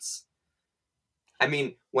 It's. I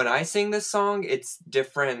mean, when I sing this song, it's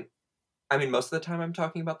different. I mean, most of the time I'm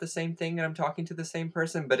talking about the same thing and I'm talking to the same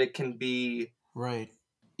person, but it can be. Right.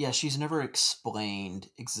 Yeah, she's never explained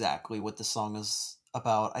exactly what the song is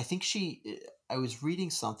about. I was reading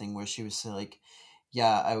something where she was like,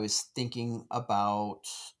 yeah, I was thinking about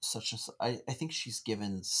such and I think she's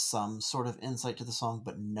given some sort of insight to the song,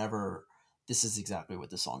 but never, this is exactly what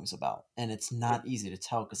the song is about. And it's not easy to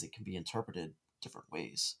tell because it can be interpreted different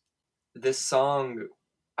ways. This song,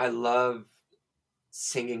 I love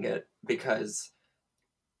singing it because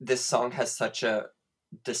this song has such a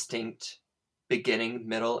distinct beginning,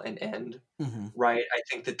 middle, and end. Mm-hmm. Right? I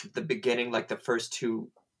think that the beginning, like the first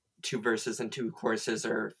two verses and two choruses,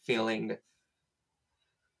 are feeling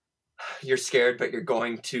you're scared, but you're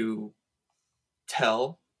going to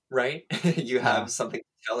tell. Right? You Yeah. have something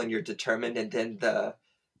to tell, and you're determined. And then the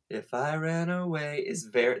 "If I ran away" is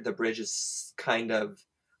very. The bridge is kind of.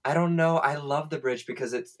 I don't know. I love the bridge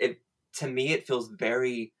because it to me it feels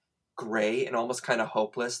very gray and almost kind of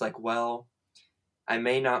hopeless. Like, well, I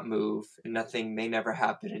may not move and nothing may never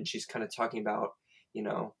happen. And she's kind of talking about, you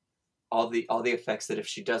know, all the effects that if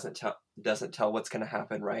she doesn't tell what's going to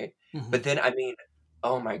happen, right? Mm-hmm. But then I mean,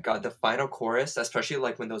 oh my god, the final chorus, especially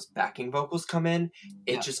like when those backing vocals come in,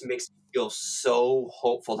 it Yeah. just makes me feel so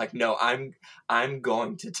hopeful. Like, no, I'm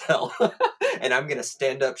going to tell, and I'm going to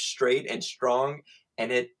stand up straight and strong,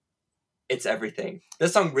 and it's everything.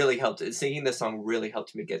 This song really helped. Singing this song really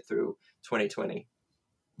helped me get through 2020.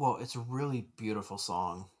 Well, it's a really beautiful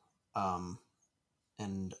song. Um,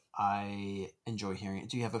 and I enjoy hearing it.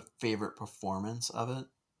 Do you have a favorite performance of it?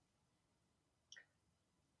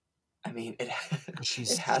 I mean, it 'Cause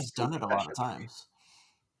it has she's to be done it a lot of Confessions. times.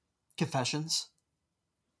 Confessions?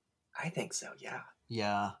 I think so. Yeah.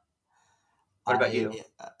 Yeah. What about you?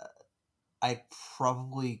 I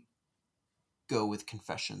probably go with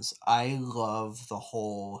Confessions. I love the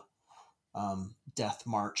whole Death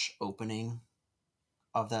March opening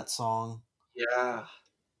of that song Yeah.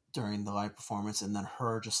 during the live performance, and then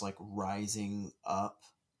her just like rising up.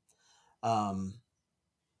 Um,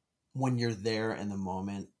 when you're there in the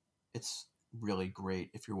moment, it's really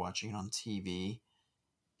great. If you're watching it on TV,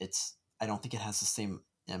 it's I don't think it has the same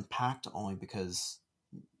impact only because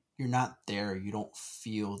you're not there. You don't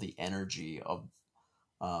feel the energy of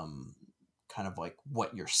um, kind of like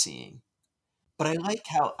what you're seeing. But I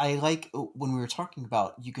like when we were talking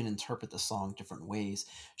about you can interpret the song different ways.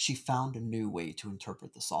 She found a new way to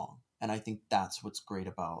interpret the song, and I think that's what's great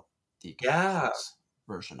about the Yeah. Confessions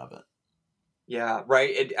version of it. Yeah,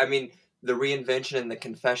 right. I mean, the reinvention and the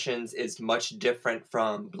confessions is much different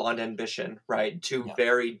from Blonde Ambition, right? Two Yeah,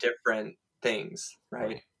 very different things, right?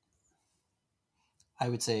 right. I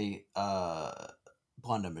would say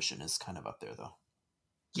Blonde Ambition is kind of up there though.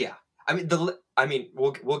 Yeah. I mean,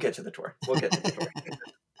 we'll get to the tour. We'll get to the tour.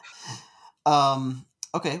 um.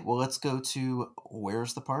 Okay. Well, let's go to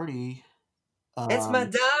Where's the Party? It's Um.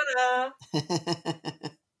 Madonna.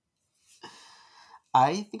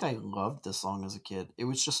 I think I loved this song as a kid. It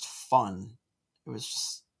was just fun. It was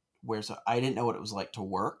just I didn't know what it was like to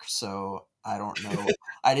work, so I don't know.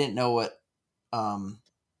 I didn't know what um,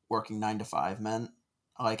 working 9 to 5 meant.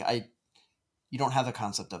 Like you don't have the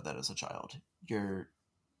concept of that as a child. You're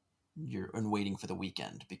and waiting for the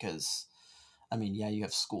weekend because, I mean, yeah, you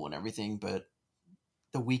have school and everything, but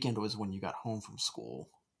the weekend was when you got home from school,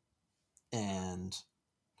 and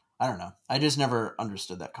I don't know. I just never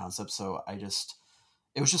understood that concept, so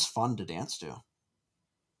it was just fun to dance to.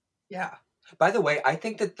 Yeah. By the way, I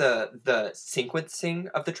think that the sequencing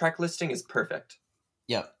of the track listing is perfect.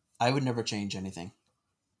 Yep, I would never change anything.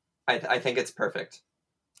 I think it's perfect.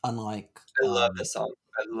 Unlike, I love this song.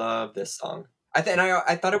 I love this song. I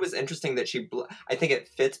thought it was interesting that I think it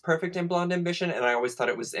fits perfect in Blonde Ambition, and I always thought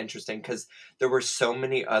it was interesting because there were so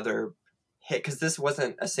many other hit, because this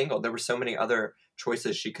wasn't a single. There were so many other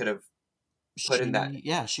choices she could have put in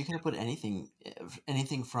that. She could have put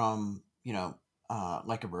anything from,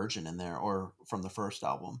 Like a Virgin in there, or from the first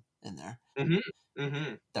album in there,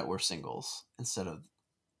 Hmm. that were singles, instead of,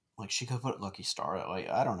 like, she could have put Lucky Star. Like,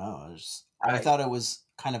 I don't know. I Right. thought it was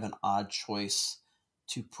kind of an odd choice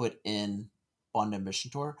to put in Bond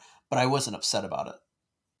Ambition Tour, but I wasn't upset about it.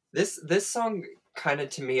 This song kind of,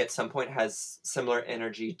 to me, at some point has similar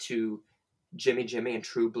energy to Jimmy Jimmy and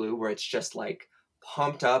True Blue, where it's just like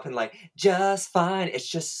pumped up and like just fine. Hmm.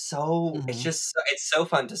 It's so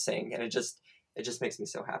fun to sing, and it just makes me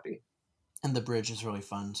so happy. And the bridge is really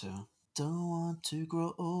fun too. Don't want to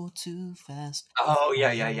grow old too fast. Oh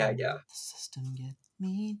yeah, yeah, Don't yeah, let yeah. the system get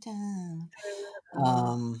me down. Um,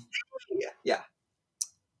 Um, yeah, yeah.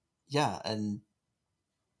 yeah, and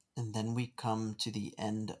then we come to the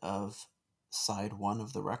end of side one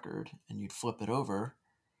of the record, and you'd flip it over,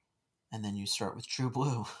 and then you start with True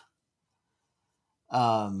Blue,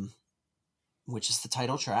 um, which is the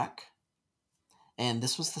title track. And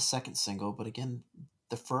this was the second single, but again,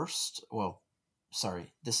 the first, well,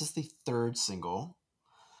 sorry, this is the third single.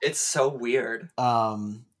 It's so weird.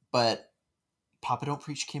 But Papa Don't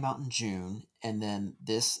Preach came out in June, and then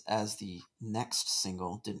this, as the next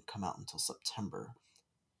single, didn't come out until September.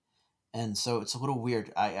 And so it's a little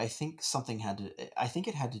weird. I think something had to. I think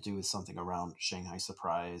it had to do with something around Shanghai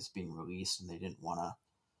Surprise being released, and they didn't want to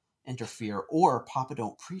interfere, or Papa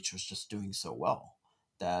Don't Preach was just doing so well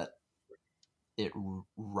that it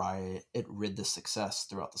rid the success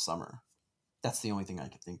throughout the summer. That's the only thing I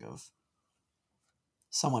could think of.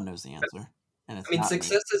 Someone knows the answer, and I it's mean, not me.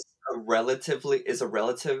 success is a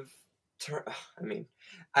relative term. I mean,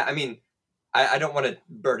 I mean, I don't want to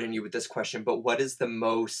burden you with this question, but what is the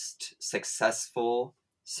most successful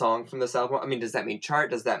song from this album? I mean, does that mean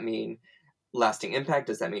chart? Does that mean lasting impact?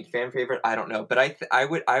 Does that mean fan favorite? I don't know, but I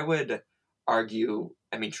would argue.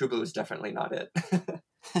 I mean, True Blue is definitely not it.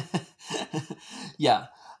 Yeah.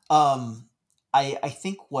 I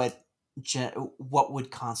think what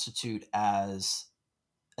would constitute as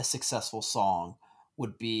a successful song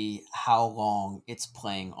would be how long it's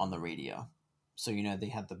playing on the radio. So, they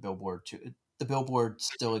had the Billboard too. The Billboard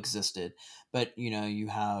still existed, but you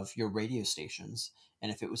have your radio stations,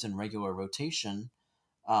 and if it was in regular rotation,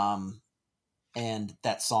 um, and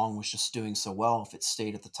that song was just doing so well, if it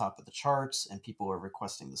stayed at the top of the charts and people are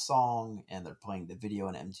requesting the song and they're playing the video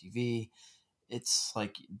on MTV, it's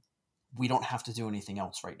like, we don't have to do anything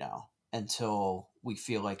else right now until we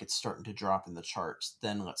feel like it's starting to drop in the charts.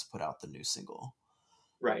 Then let's put out the new single.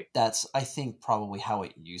 Right. That's, I think, probably how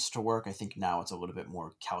it used to work. I think now it's a little bit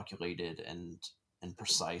more calculated and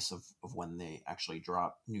precise of when they actually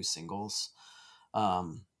drop new singles.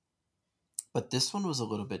 Um, but this one was a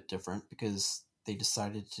little bit different because they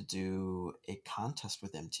decided to do a contest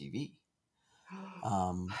with MTV,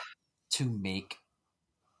 um, to make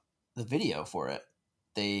the video for it.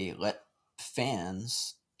 They let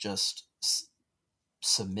fans just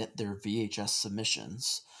submit their VHS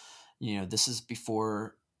submissions. This is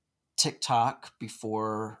before TikTok,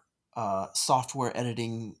 before software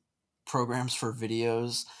editing programs for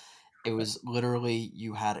videos. It was literally,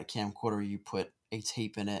 you had a camcorder, you put a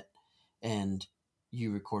tape in it, and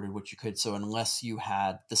you recorded what you could. So unless you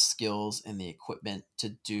had the skills and the equipment to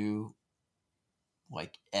do,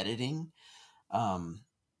 like, editing, um,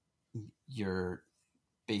 you're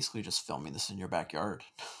basically just filming this in your backyard.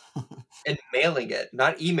 And mailing it,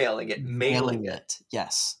 not emailing it, mailing Mailing it. it,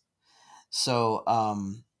 yes. So,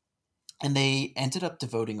 and they ended up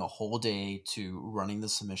devoting a whole day to running the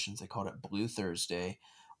submissions. They called it Blue Thursday,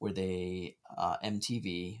 where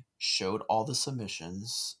MTV showed all the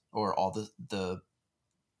submissions, or all the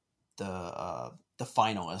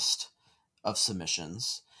finalist of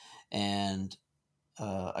submissions, and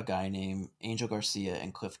a guy named Angel Garcia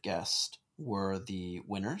and Cliff Guest were the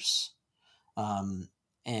winners. Um,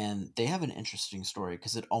 and they have an interesting story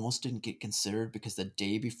because it almost didn't get considered, because the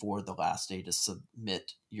day before the last day to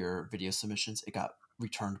submit your video submissions, it got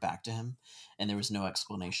returned back to him, and there was no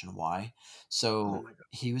explanation why. Oh So my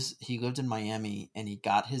god. he lived in Miami, and he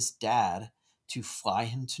got his dad to fly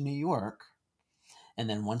him to New York. And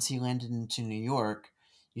then once he landed into New York,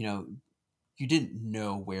 you know, you didn't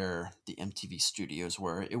know where the MTV studios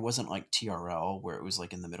were. It wasn't like TRL, where it was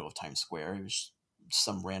like in the middle of Times Square. It was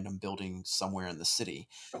some random building somewhere in the city.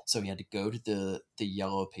 So he had to go to the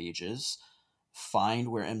yellow pages, find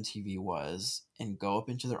where MTV was, and go up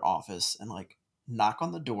into their office and, like, knock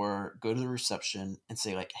on the door, go to the reception, and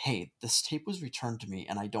say, like, "Hey, this tape was returned to me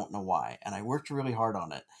and I don't know why. And I worked really hard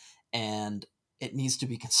on it, and it needs to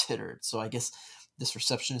be considered." So I guess this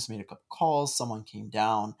receptionist made a couple calls, someone came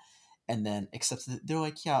down, and then accepted. They're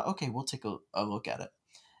like, yeah, okay, we'll take a look at it.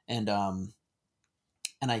 And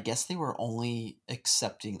I guess they were only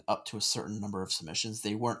accepting up to a certain number of submissions.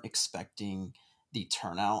 They weren't expecting the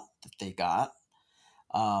turnout that they got.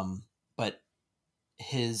 But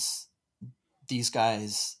these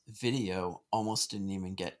guys' video almost didn't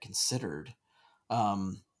even get considered.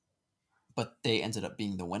 But they ended up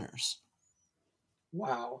being the winners.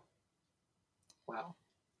 Wow.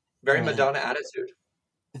 Very And Madonna attitude.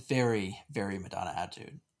 very, very Madonna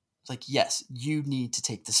attitude. It's like, yes, you need to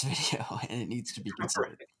take this video and it needs to be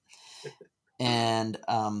considered. Right. And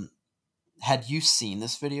had you seen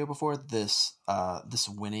this video before? This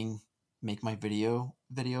winning Make My Video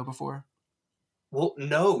before? Well,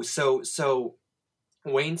 no. So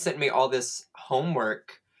Wayne sent me all this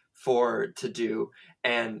homework to do,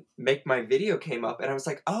 and Make My Video came up, and I was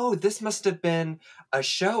like, oh, this must have been a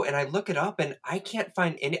show. And I look it up, and I can't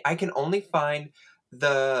find any. I can only find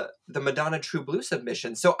the Madonna True Blue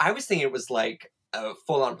submission. So I was thinking it was like a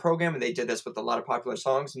full on program, and they did this with a lot of popular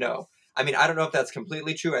songs. No, I mean, I don't know if that's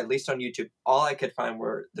completely true. At least on YouTube, all I could find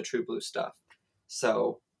were the True Blue stuff.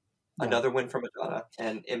 So Yeah. another win for Madonna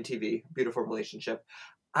and MTV. Beautiful relationship.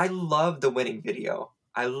 I love the winning video.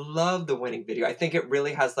 I think it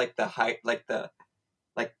really has like the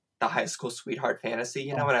high school sweetheart fantasy,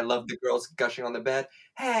 you know, and I love the girls gushing on the bed.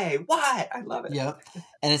 Hey, what? I love it. Yep.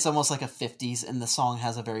 And it's almost like a 50s, and the song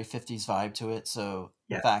has a very 50s vibe to it. So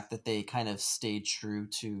the fact that they kind of stayed true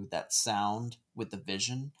to that sound with the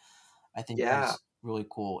vision, I think was really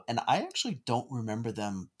cool. And I actually don't remember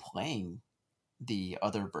them playing the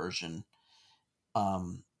other version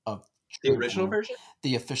of the original version,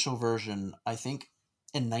 the official version. I think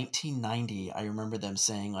in 1990, I remember them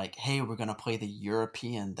saying like, "Hey, we're gonna play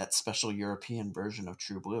that special European version of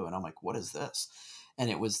True Blue," and I'm like, "What is this?" And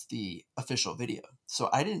it was the official video. So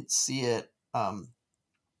I didn't see it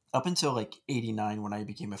up until like '89 when I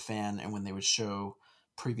became a fan, and when they would show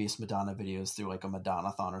previous Madonna videos through like a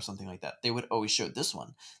Madonna-thon or something like that, they would always show this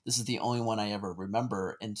one. This is the only one I ever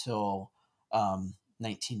remember until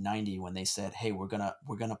 1990 when they said, "Hey, we're gonna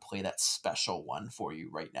play that special one for you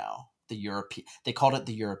right now." They called it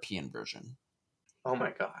the European version. Oh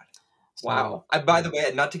my god. Wow. By the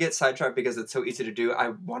way, not to get sidetracked because it's so easy to do, I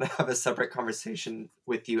want to have a separate conversation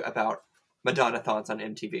with you about Madonna-thons on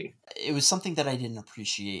MTV. It was something that I didn't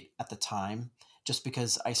appreciate at the time, just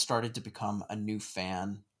because I started to become a new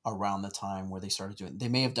fan around the time where they started doing. They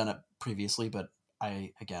may have done it previously, but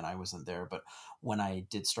I wasn't there. But when I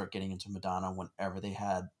did start getting into Madonna, whenever they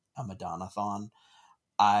had a Madonna-thon,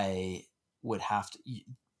 I would have to.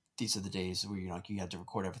 These are the days where you had to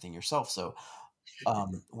record everything yourself. So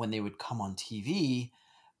when they would come on TV,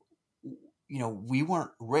 we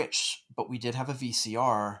weren't rich, but we did have a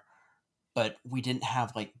VCR, but we didn't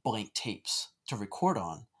have like blank tapes to record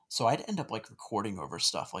on. So I'd end up like recording over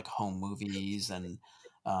stuff like home movies and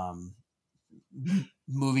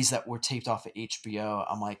movies that were taped off of HBO.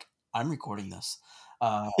 I'm like, I'm recording this.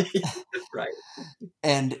 Right.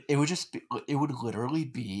 And it would literally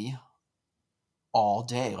be all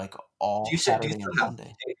day, like all Saturday and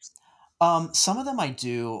Sunday. Some of them I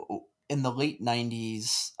do. In the late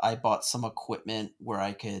 90s, I bought some equipment where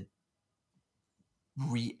I could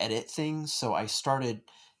re-edit things. So I started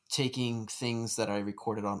taking things that I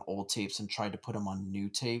recorded on old tapes and tried to put them on new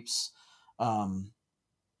tapes. And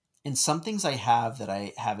some things I have that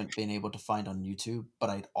I haven't been able to find on YouTube, but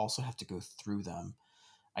I'd also have to go through them.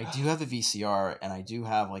 I do have a VCR and I do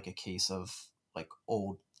have like a case of like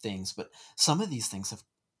old things, but some of these things have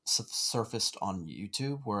surfaced on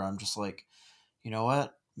YouTube where I'm just like, you know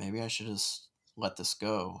what? Maybe I should just let this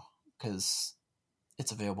go because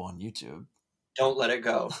it's available on YouTube. Don't let it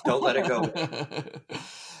go. Don't let it go.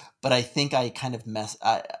 But I think I kind of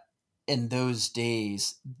in those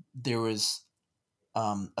days, there was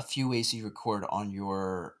a few ways you record on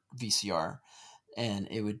your VCR, and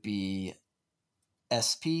it would be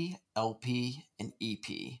SP, LP, and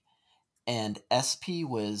EP. And SP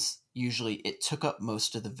was usually, it took up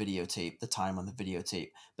most of the time on the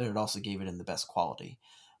videotape, but it also gave it in the best quality.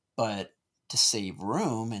 But to save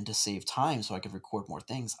room and to save time so I could record more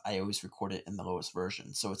things, I always record it in the lowest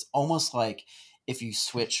version. So it's almost like if you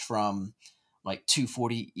switch from like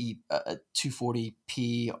 240p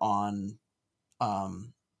on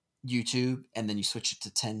YouTube and then you switch it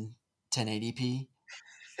to 1080p,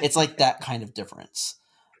 it's like that kind of difference.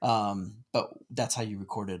 But that's how you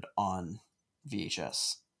recorded on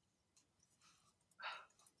VHS.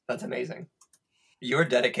 That's amazing. You are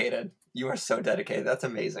dedicated. You are so dedicated. That's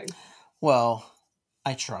amazing. Well,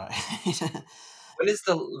 I try. What is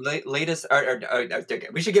the latest? Okay.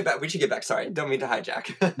 We should get back. Sorry, don't mean to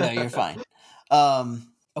hijack. No, you're fine.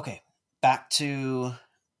 Okay. back to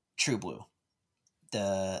True Blue,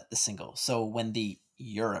 the single. So when the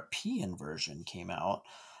European version came out,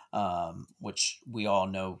 which we all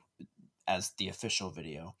know as the official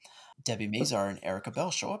video, Debbie Mazar and Erica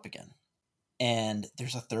Bell show up again. And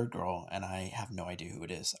there's a third girl, and I have no idea who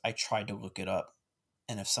it is. I tried to look it up,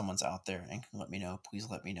 and if someone's out there and can let me know, please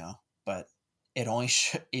let me know. But it only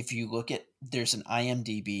if you look at, there's an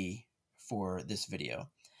IMDb for this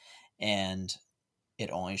video, and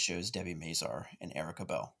it only shows Debbie Mazar and Erica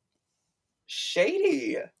Bell.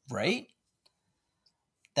 Shady. Right?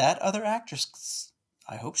 That other actress,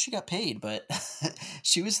 I hope she got paid, but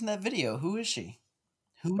she was in that video. Who is she?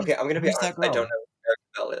 Okay, I'm gonna be Who's honest. that I don't girl? know who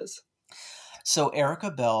Erica Bell is. So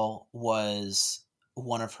Erica Bell was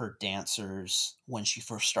one of her dancers when she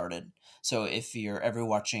first started. So if you're ever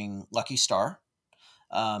watching Lucky Star,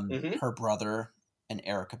 Mm-hmm. her brother and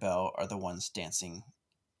Erica Bell are the ones dancing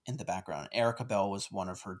in the background. Erica Bell was one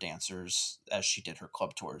of her dancers as she did her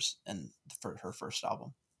club tours and for her first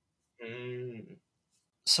album. Mm.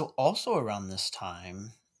 So also around this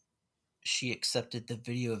time, she accepted the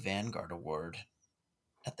Video Vanguard Award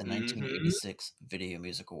at the Mm-hmm. 1986 Video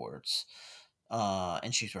Music Awards.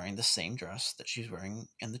 And she's wearing the same dress that she's wearing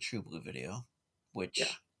in the True Blue video, Yeah.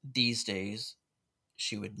 which these days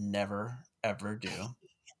she would never, ever do.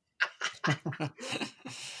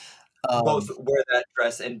 Both wear that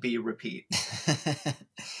dress and B repeat.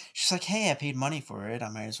 She's like, hey, I paid money for it. I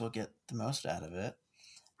might as well get the most out of it.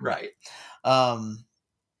 No. Right.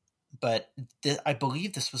 But I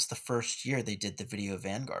believe this was the first year they did the Video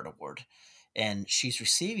Vanguard Award. And she's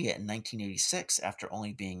receiving it in 1986 after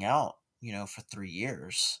only being out, for 3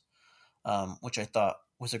 years, which I thought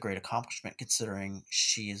was a great accomplishment considering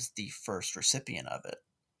she is the first recipient of it.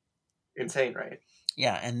 Insane, right?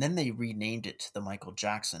 Yeah, and then they renamed it to the Michael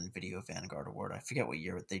Jackson Video Vanguard Award. I forget what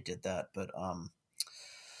year they did that, but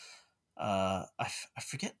I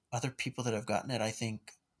forget other people that have gotten it. I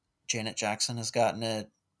think Janet Jackson has gotten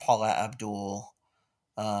it, Paula Abdul,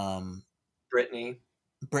 Britney.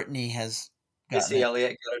 Brittany has gotten Missy it.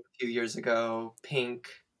 Elliott got it a few years ago. Pink.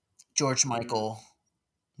 George Michael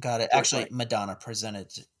got it. George Actually, Michael. Madonna presented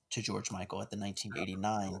to George Michael at the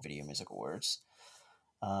 1989 Video Music Awards.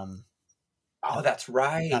 Oh, that's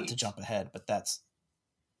right. Not to jump ahead, but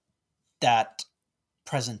that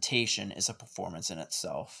presentation is a performance in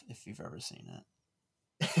itself if you've ever seen it.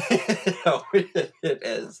 No, it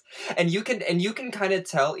is. And you can kind of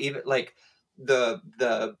tell even like the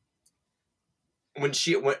when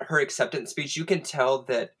her acceptance speech, you can tell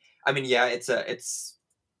that, I mean, yeah, it's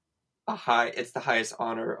the highest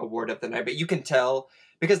honor award of the night, but you can tell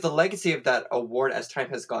because the legacy of that award as time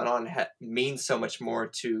has gone on means so much more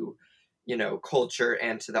to culture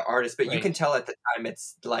and to the artist, but you Right. can tell at the time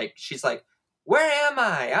it's like she's like, where am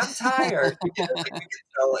I? I'm tired. Like, you can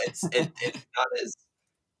tell it's not as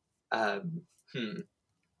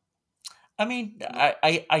I mean,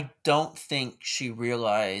 I don't think she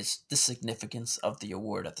realized the significance of the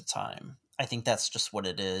award at the time. I think that's just what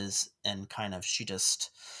it is, and kind of she just,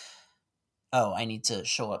 oh, I need to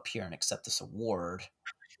show up here and accept this award,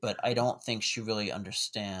 but I don't think she really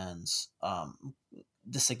understands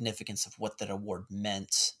the significance of what that award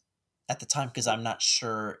meant at the time, because I'm not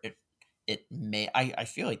sure it may. I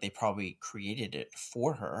feel like they probably created it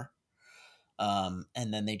for her, and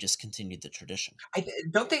then they just continued the tradition.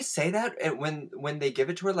 don't they say that when they give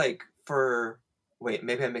it to her, like, for wait,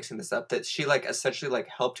 maybe I'm mixing this up, that she like essentially like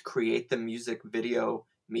helped create the music video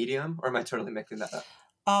medium, or am I totally mixing that up?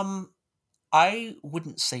 I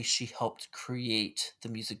wouldn't say she helped create the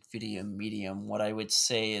music video medium. What I would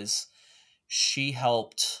say is she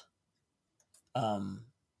helped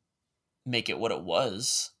make it what it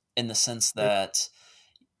was, in the sense that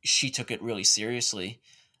she took it really seriously.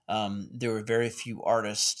 There were very few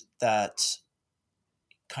artists that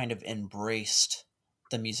kind of embraced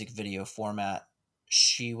the music video format.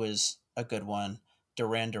 She was a good one.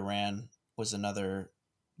 Duran Duran was another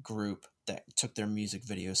group that took their music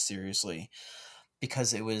videos seriously,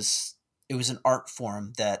 because it was an art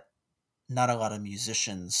form that not a lot of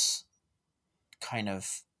musicians kind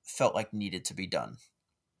of felt like needed to be done,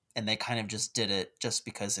 and they kind of just did it just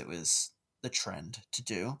because it was the trend to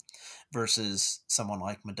do, versus someone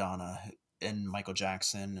like Madonna and Michael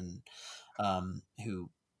Jackson, and who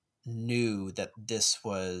knew that this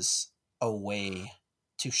was a way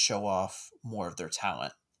to show off more of their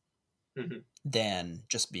talent Mm-hmm. than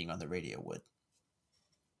just being on the radio would.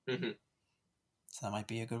 Mm-hmm. So that might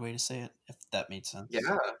be a good way to say it, if that made sense.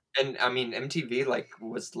 Yeah, and I mean MTV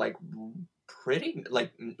was like pretty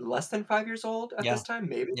like less than 5 years old at Yeah. this time,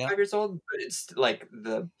 maybe Yeah. 5 years old, but it's like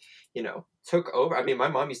took over. I mean, my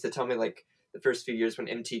mom used to tell me like the first few years when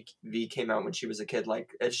MTV came out when she was a kid.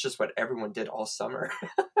 Like, it's just what everyone did all summer.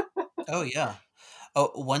 Oh yeah.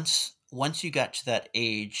 Oh, once you got to that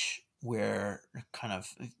age where kind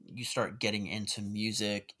of you start getting into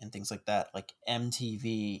music and things like that, like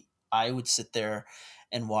MTV, I would sit there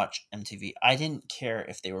and watch MTV. I didn't care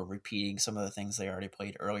if they were repeating some of the things they already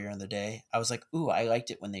played earlier in the day. I was like, "Ooh, I liked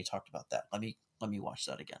it when they talked about that. Let me watch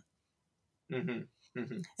that again." Hmm.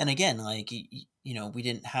 Hmm. And again, like we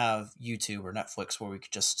didn't have YouTube or Netflix where we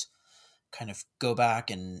could just kind of go back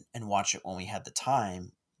and watch it when we had the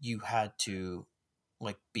time. You had to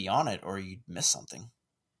like be on it or you'd miss something.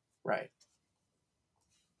 Right.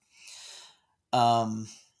 Um,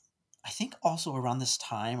 I think also around this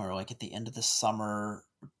time or like at the end of the summer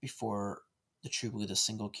before the True Blue the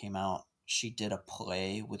single came out, she did a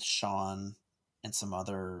play with Sean and some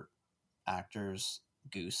other actors,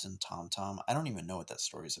 Goose and Tom Tom. I don't even know what that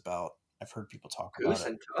story's about. I've heard people talk about Goose it.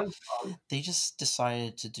 and Tom Tom. They just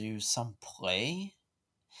decided to do some play.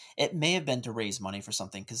 It may have been to raise money for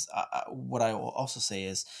something because what I will also say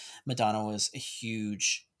is Madonna was a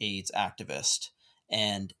huge AIDS activist.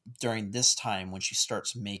 And during this time, when she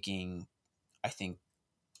starts making, I think,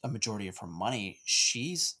 a majority of her money,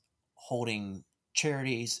 she's holding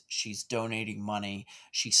charities, she's donating money,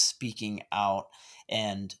 she's speaking out.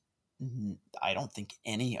 And I don't think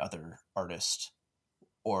any other artist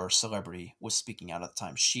or celebrity was speaking out at the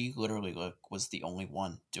time. She literally was the only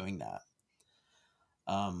one doing that.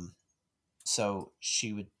 Um, So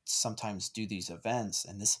she would sometimes do these events,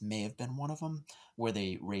 and this may have been one of them, where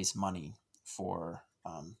they raise money for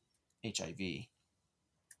HIV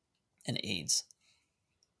and AIDS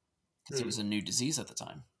because it was a new disease at the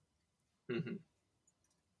time. Mm-hmm.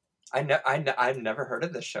 I've never heard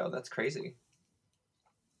of this show. That's crazy.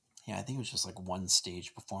 Yeah, I think it was just like one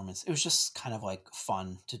stage performance. It was just kind of like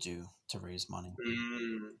fun to do to raise money.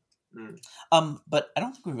 Mm-hmm. But I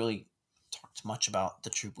don't think we really talked much about the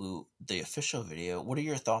True Blue, the official video. What are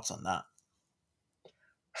your thoughts on that?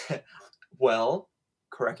 Well,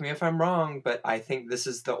 correct me if I'm wrong, but I think this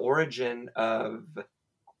is the origin of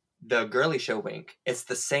the girly show wink. It's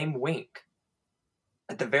the same wink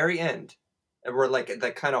at the very end, and where like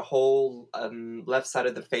the kind of whole left side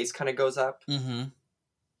of the face kind of goes up. Mm-hmm.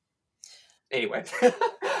 Anyway,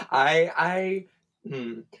 I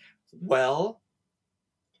well,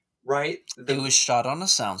 right, It the was shot on a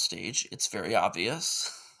soundstage. It's very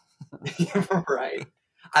obvious. right.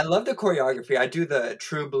 I love the choreography. I do the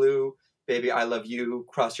True Blue, baby, I love you,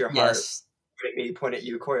 cross your heart, Yes. point at me, point at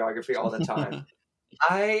you choreography all the time.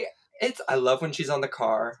 I I love when she's on the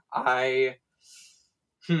car.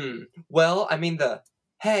 Well, I mean the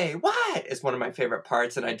hey, what is one of my favorite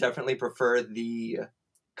parts, and I definitely prefer the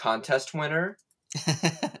contest winner.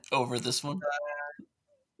 Over this one.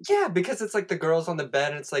 Yeah, because it's like the girls on the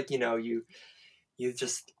bed, and it's like, you're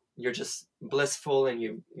just blissful and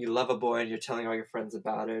you love a boy and you're telling all your friends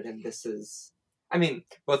about it, and this is I mean,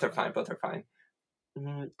 both are fine, both are fine.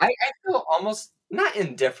 I feel almost not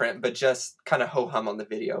indifferent, but just kind of ho hum on the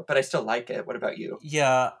video, but I still like it. What about you?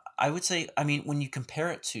 Yeah, I would say, I mean, when you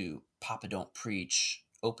compare it to Papa Don't Preach,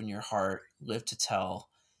 Open Your Heart, Live to Tell,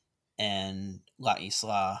 and La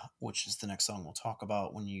Isla, which is the next song we'll talk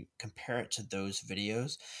about, when you compare it to those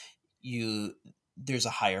videos, you there's a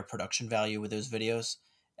higher production value with those videos.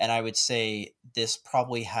 And I would say this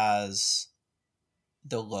probably has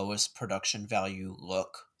the lowest production value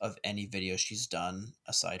look of any video she's done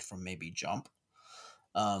aside from maybe Jump.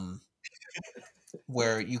 Um,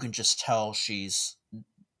 where you can just tell she's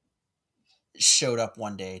showed up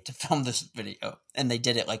one day to film this video and they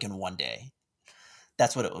did it like in one day.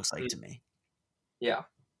 That's what it looks like Mm, to me. yeah.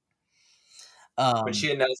 When Um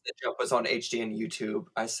she announced that Jump was on HD and YouTube,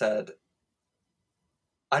 I said,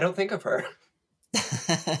 I don't think of her.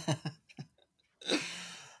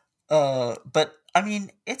 but I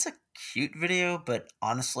mean, it's a cute video, but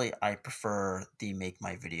honestly, I prefer the Make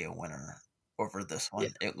My Video winner over this Yeah.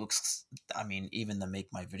 one. It looks, I mean, even the Make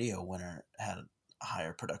My Video winner had a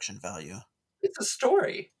higher production value. It's a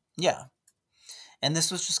story. Yeah. And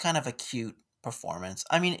this was just kind of a cute performance.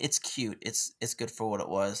 I mean, it's cute. It's good for what it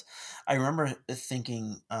was. I remember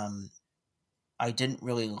thinking I didn't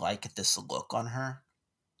really like this look on her.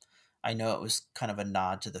 I know it was kind of a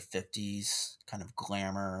nod to the 50s, kind of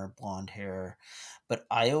glamour, blonde hair, but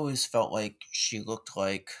I always felt like she looked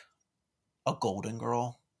like a golden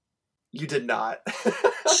girl. You did not.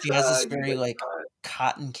 She has this You very did like not.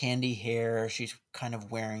 cotton candy hair. She's kind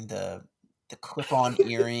of wearing the clip-on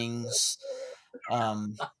earrings.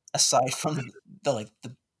 Um aside from the like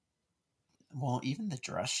the well, even the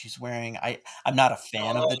dress she's wearing, I'm not a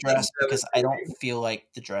fan of Oh, the that's dress because I don't devastating. feel like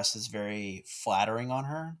the dress is very flattering on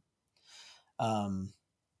her. Um,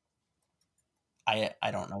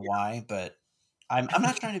 I don't know why, but I'm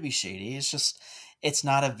not trying to be shady. It's just it's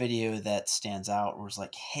not a video that stands out where it's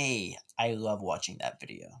like, hey, I love watching that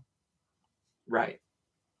video. Right.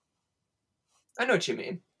 I know what you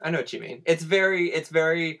mean. I know what you mean. It's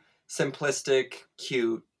very simplistic,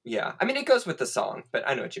 cute. Yeah. I mean, it goes with the song, but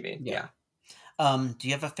I know what you mean. Yeah. Do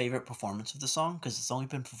you have a favorite performance of the song? Because it's only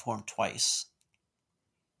been performed twice.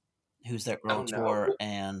 Who's That Girl Oh no. tour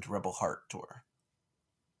and Rebel Heart tour.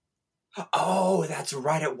 Oh, that's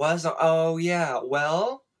right. It was. Oh yeah.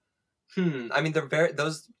 Well, I mean,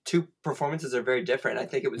 those two performances are very different. I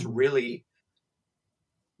think it was really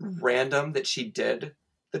random that she did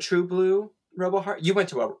the True Blue Rebel Heart. You went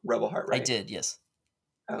to a Rebel Heart, I right? did, yes.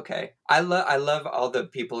 Okay. I love all the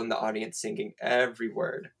people in the audience singing every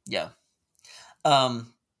word. Yeah.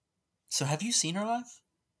 So have you seen her live?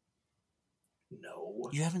 No.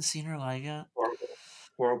 You haven't seen her live yet? Horrible.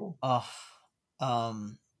 Horrible. Oh,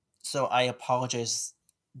 so I apologize.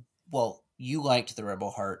 Well, you liked the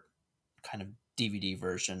Rebel Heart kind of DVD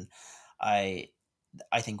version. I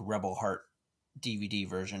I think Rebel Heart DVD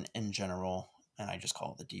version in general, and I just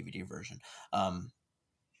call it the DVD version,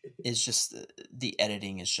 is just the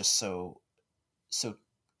editing is just so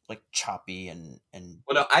like choppy and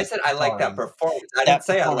Well, no, I said I like that jarring. performance. I didn't That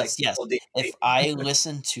say I like performance, the yes. whole If DVD. I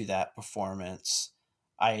listen to that performance,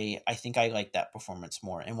 I think I like that performance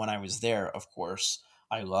more. And when I was there, of course,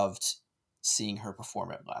 I loved seeing her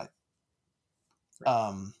perform it live.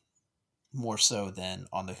 Um, More so than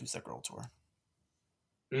on the Who's That Girl tour.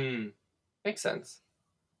 Makes sense.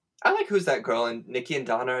 I like Who's That Girl, and Nikki and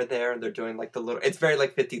Donna are there, and they're doing like the little. It's very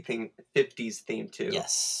like 50s theme too.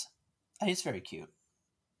 Yes, it's very cute.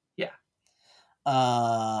 Yeah.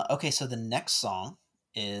 Okay, so the next song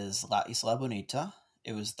is La Isla Bonita.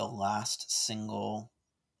 It was the last single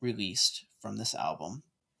released from this album.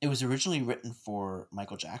 It was originally written for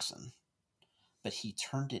Michael Jackson, but he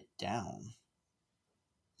turned it down.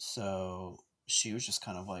 So she was just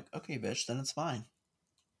kind of like, okay, bitch, then it's fine.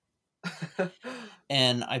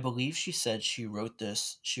 And I believe she said she wrote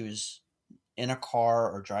this. She was in a car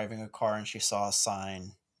or driving a car and she saw a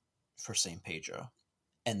sign for St. Pedro.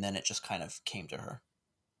 And then it just kind of came to her.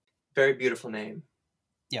 Very beautiful name.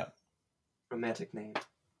 Yeah. Romantic name.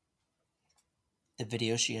 The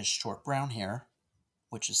video, she has short brown hair,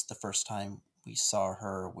 which is the first time we saw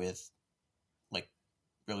her with like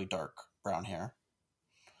really dark brown hair.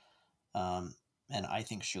 And I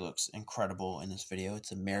think she looks incredible in this video.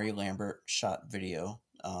 It's a Mary Lambert shot video,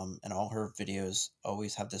 and all her videos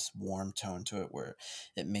always have this warm tone to it where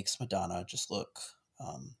it makes Madonna just look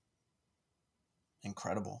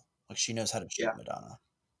incredible. Like she knows how to shoot Madonna.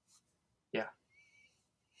 Yeah.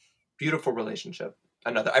 Beautiful relationship.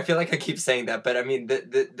 Another. I feel like I keep saying that, but I mean,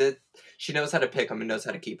 the she knows how to pick them and knows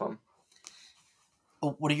how to keep them.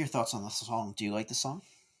 What are your thoughts on this song? Do you like the song?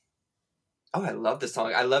 Oh, I love the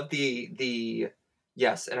song. I love the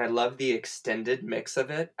yes, and I love the extended mix of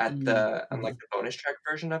it at the on like the bonus track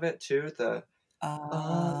version of it too.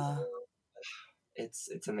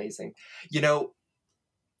 It's amazing. You know,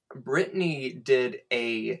 Britney did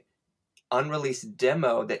a unreleased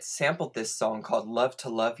demo that sampled this song called "Love to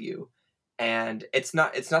Love You," and it's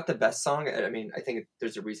not the best song. I mean, I think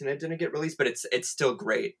there's a reason it didn't get released, but it's still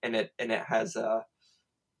great, and it has a.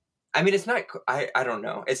 I mean, it's not. I don't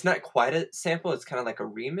know. It's not quite a sample. It's kind of like a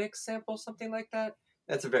remix sample, something like that.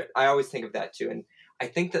 That's a very. I always think of that too, and I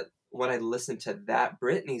think that when I listened to that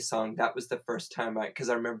Britney song, that was the first time because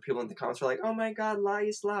I remember people in the comments were like, "Oh my God, La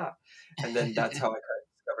Isla," and then that's how I kind of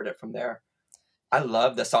discovered it from there. I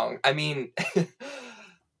love the song. I mean,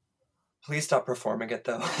 please stop performing it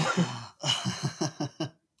though.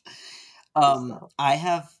 I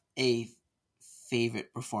have a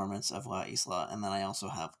favorite performance of La Isla, and then I also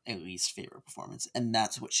have a least favorite performance, and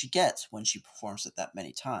that's what she gets when she performs it that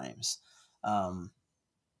many times.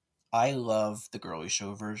 I love the Girly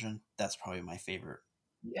Show version. That's probably my favorite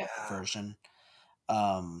version.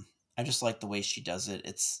 I just like the way she does it.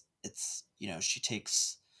 It's she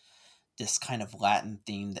takes this kind of Latin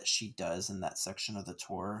theme that she does in that section of the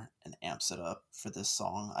tour and amps it up for this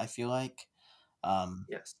song, I feel like.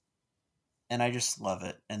 Yes. And I just love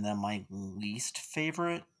it. And then my least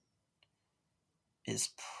favorite is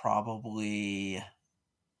probably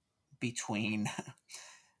between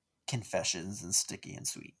Confessions and Sticky and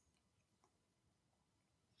Sweet.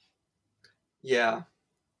 Yeah.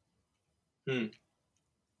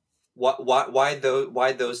 Why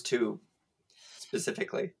those two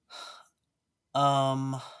specifically?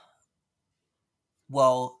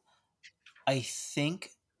 Well, I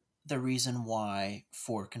think the reason why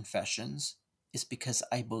for Confessions is because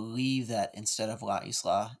I believe that instead of La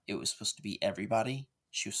Isla, it was supposed to be everybody.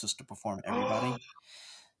 She was supposed to perform everybody.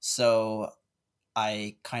 So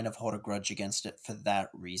I kind of hold a grudge against it for that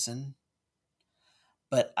reason.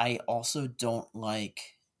 But I also don't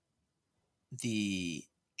like the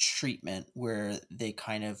treatment where they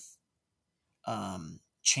kind of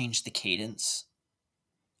change the cadence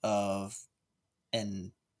of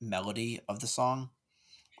and melody of the song.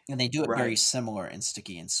 And they do it very Right. similar in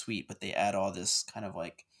Sticky and Sweet, but they add all this kind of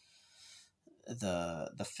like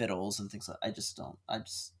the fiddles and things like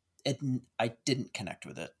I didn't connect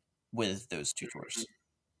with it with those two tours.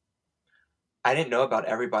 I didn't know about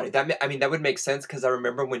everybody. I mean, that would make sense because I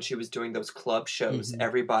remember when she was doing those club shows, Mm-hmm.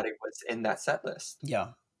 everybody was in that set list.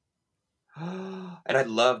 Yeah. And I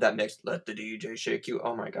love that mix. Let the DJ shake you.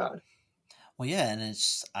 Oh my god. Well, yeah, and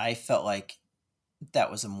I felt like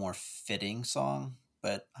that was a more fitting song,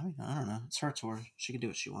 but I mean, I don't know. It's her tour. She can do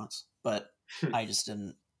what she wants. But I just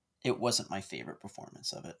didn't. It wasn't my favorite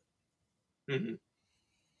performance of it. Mm-hmm.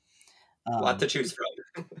 A lot to choose from.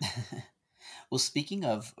 Well, speaking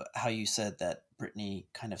of how you said that Britney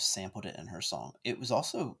kind of sampled it in her song, it was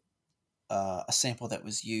also a sample that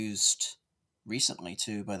was used recently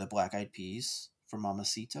too by the Black Eyed Peas for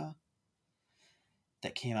Mamacita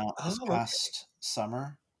that came out this Oh, okay. past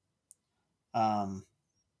summer. Um,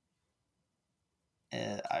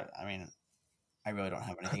 I mean, I really don't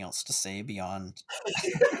have anything else to say beyond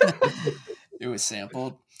it was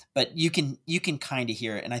sampled, but you can kind of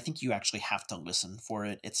hear it, and I think you actually have to listen for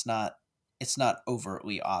it. It's not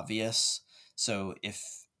overtly obvious. So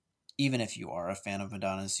if even if you are a fan of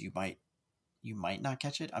Madonna's, you might not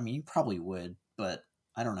catch it. I mean, you probably would, but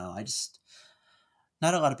I don't know. I just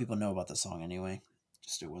not a lot of people know about the song anyway.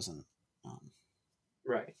 Just it wasn't. Um,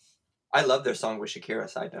 Right. I love their song with Shakira,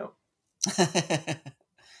 side note.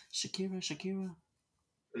 Shakira, Shakira.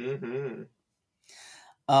 Mm-hmm.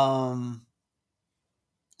 Um.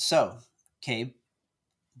 So, Cabe,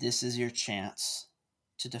 this is your chance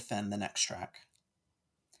to defend the next track.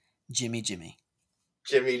 Jimmy, Jimmy,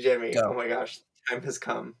 Jimmy, Jimmy. Oh go. my gosh. Time has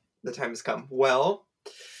come. The time has come. Well,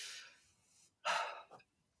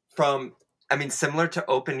 from, I mean, similar to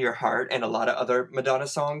Open Your Heart and a lot of other Madonna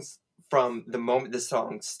songs, from the moment this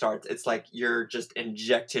song starts, it's like you're just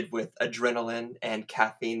injected with adrenaline and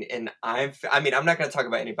caffeine. And I mean, I'm not going to talk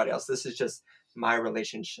about anybody else. This is just my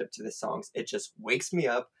relationship to the songs. It just wakes me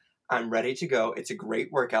up. I'm ready to go. It's a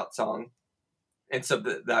great workout song. And so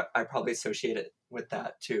that I probably associate it with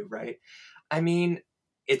that too, right? I mean,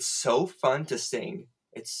 it's so fun to sing.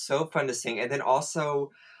 It's so fun to sing. And then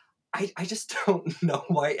also, I just don't know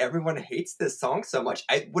why everyone hates this song so much.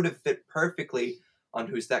 I would have fit perfectly on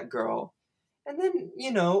Who's That Girl. And then,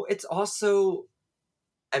 it's also,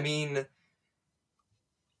 I mean,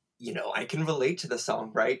 I can relate to the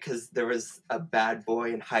song, right? Because there was a bad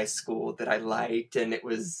boy in high school that I liked, and it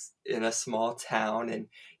was in a small town, and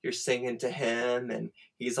you're singing to him, and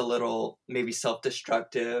he's a little maybe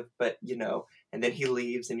self-destructive, but and then he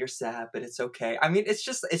leaves, and you're sad, but it's okay. I mean, it's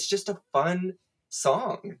just a fun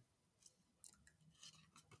song.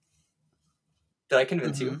 Did I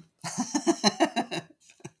convince Mm-hmm. you?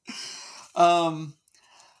 um,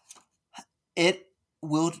 it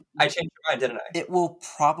will. I changed your mind, didn't I? It will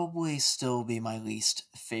probably still be my least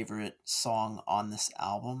favorite song on this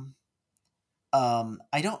album.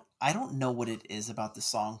 I don't know what it is about the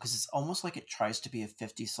song because it's almost like it tries to be a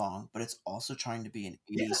 50s song, but it's also trying to be an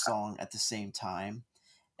 80s Yeah. song at the same time.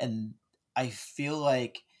 And I feel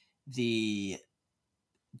like the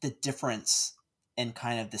the difference in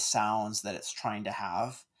kind of the sounds that it's trying to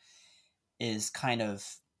have is kind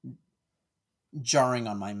of jarring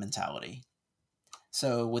on my mentality.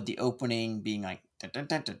 So with the opening being like dun, dun,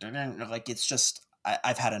 dun, dun, dun, dun, like it's just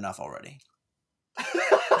I've had enough already.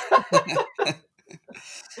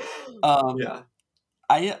 um Yeah.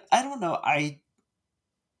 I don't know. I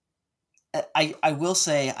will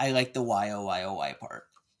say I like the Y-O-Y-O-Y part.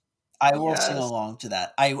 I will sing Yes. along to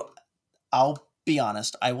that. I'll be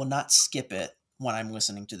honest, I will not skip it when I'm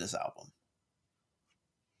listening to this album.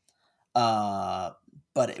 Uh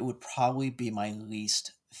but it would probably be my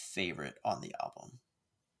least favorite on the album.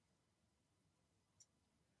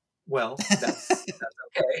 Well, that's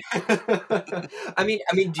okay. I mean,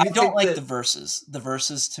 do I you don't think like the that verses. The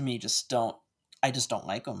verses to me just don't I just don't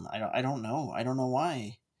like them. I don't know. I don't know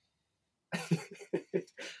why.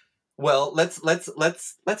 well, let's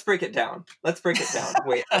break it down. Let's break it down.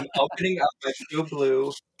 Wait, I'm opening up my True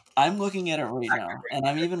Blue. I'm looking at it right now and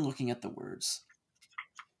I'm even looking at the words.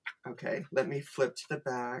 Okay, let me flip to the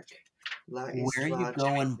back. La Where you Isla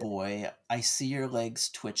going, Jimmy. boy? I see your legs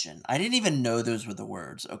twitching. I didn't even know those were the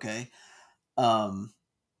words, okay? Um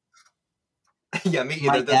Yeah, me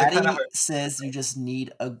My either. Those are kind of daddy hard. says you just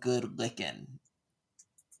need a good licking.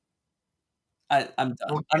 I'm done.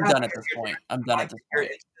 Well, I'm yeah, done at because this you're point. I'm why done at this you're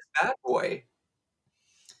point. into this bad boy.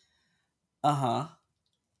 Uh-huh.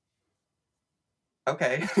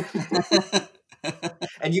 Okay.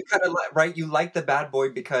 And you kind of like, right? You like the bad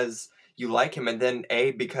boy because you like him, and then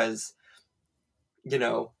because you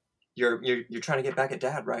know you're trying to get back at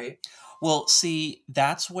dad, right? Well, see,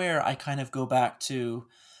 that's where I kind of go back to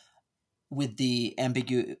with the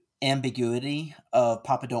ambiguity of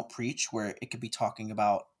Papa Don't Preach, where it could be talking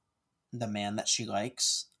about the man that she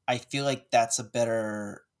likes. I feel like that's a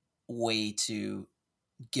better way to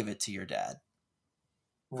give it to your dad.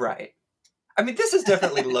 Right. I mean, this is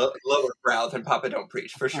definitely lower brow than Papa Don't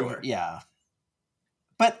Preach for sure. Yeah.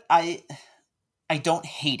 But I don't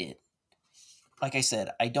hate it. Like I said,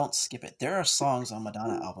 I don't skip it. There are songs on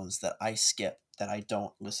Madonna albums that I skip that I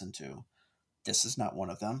don't listen to. This is not one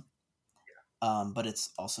of them. But it's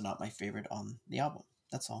also not my favorite on the album.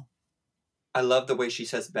 That's all. I love the way she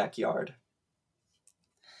says backyard.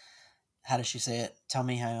 How does she say it? Tell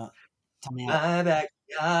me how. Tell me how. My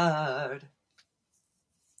backyard.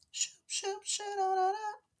 Shoop, shoop, shoop, da,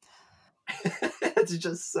 da, da. It's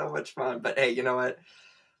just so much fun. But hey, you know what?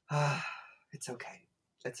 It's okay.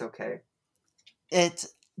 It's okay. It.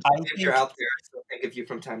 I If you're think. out there, I still think of you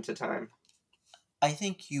from time to time. I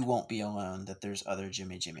think you won't be alone. That there's other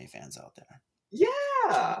Jimmy Jimmy fans out there.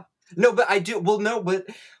 Yeah. No, but I do. Well, no, but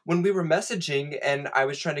when we were messaging and I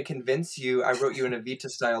was trying to convince you, I wrote you an Evita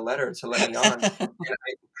style letter to let me on. And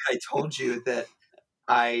I told you that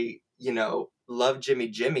I, love Jimmy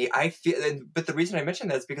Jimmy. I feel, but the reason I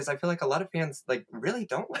mentioned that is because I feel like a lot of fans like really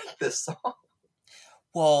don't like this song.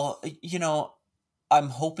 Well, I'm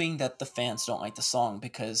hoping that the fans don't like the song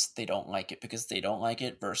because they don't like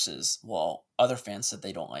it versus, well, other fans said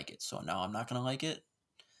they don't like it, so now I'm not going to like it.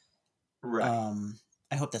 Right.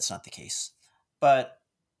 I hope that's not the case. But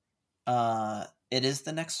it is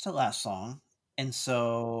the next to last song. And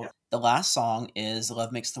so the last song is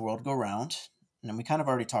Love Makes the World Go Round. And we kind of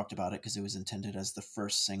already talked about it because it was intended as the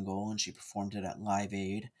first single and she performed it at Live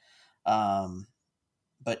Aid.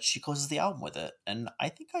 But she closes the album with it. And I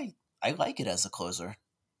think I like it as a closer.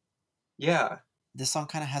 Yeah. This song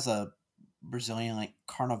kind of has a Brazilian like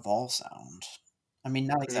carnival sound. I mean,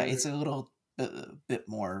 not exactly. It's a little bit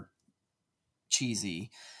more cheesy,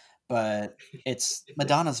 but it's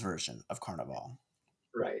Madonna's version of carnival.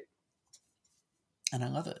 Right. And I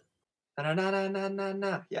love it. Na na na na na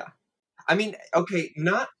na. Yeah. I mean, okay,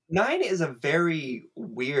 not 9 is a very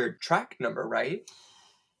weird track number, right?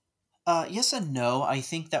 Yes and no. I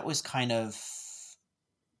think that was kind of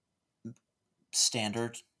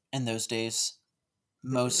standard in those days.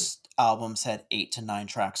 Most albums had 8 to 9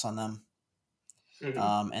 tracks on them.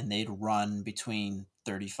 Mm-hmm. And they'd run between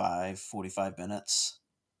 35, 45 minutes.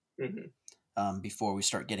 Before we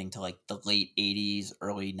start getting to like the late 80s,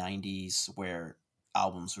 early 90s, where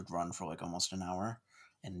albums would run for like almost an hour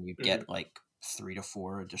and you'd get like 3 to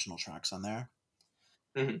 4 additional tracks on there.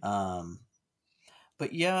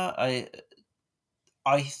 But yeah,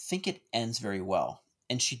 I think it ends very well.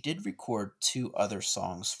 And she did record 2 other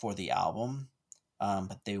songs for the album,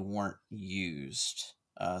 but they weren't used.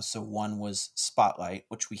 So one was Spotlight,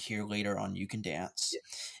 which we hear later on You Can Dance. Yeah.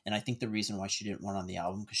 And I think the reason why she didn't want on the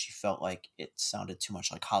album because she felt like it sounded too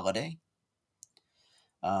much like Holiday.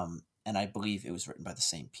 And I believe it was written by the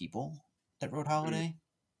same people that wrote Holiday.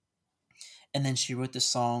 And then she wrote this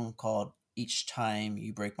song called Each Time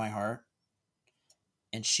You Break My Heart.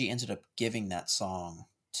 And she ended up giving that song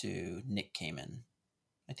to Nick Kamen.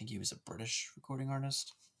 I think he was a British recording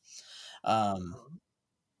artist.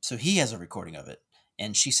 So he has a recording of it,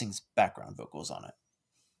 and she sings background vocals on it.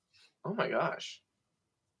 Oh my gosh.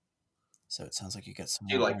 So it sounds like you got some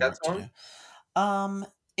Do you more like that homework to song? do.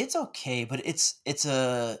 It's okay, but it's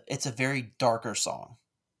a very darker song.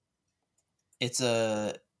 It's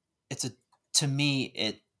a to me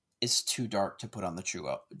it is too dark to put on the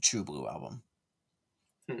True Blue album.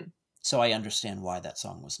 So I understand why that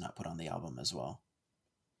song was not put on the album as well.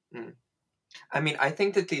 I mean, I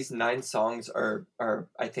think that these 9 songs are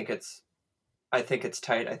I think it's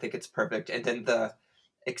tight. I think it's perfect. And then the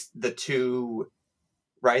 2,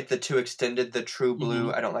 right? The 2 extended, the True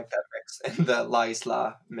Blue. I don't like that mix. And the La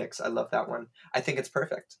Isla mix. I love that one. I think it's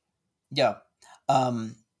perfect. Yeah.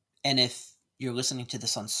 And if you're listening to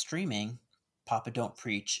this on streaming, Papa Don't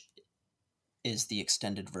Preach is the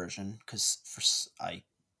extended version because I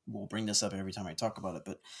will bring this up every time I talk about it,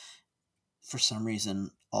 but for some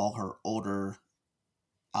reason, all her older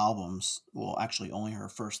albums, well, actually only her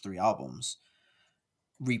first 3 albums,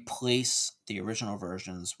 replace the original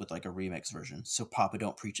versions with like a remix version. So Papa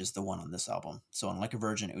Don't Preach is the one on this album. So on Like a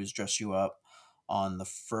Virgin, it was Dress You Up. On the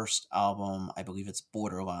first album, I believe it's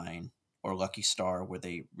Borderline or Lucky Star, where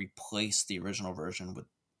they replace the original version with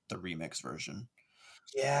the remix version.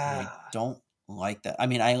 And I Yeah. don't like that. I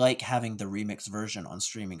mean, I like having the remix version on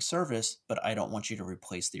streaming service, but I don't want you to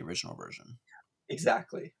replace the original version.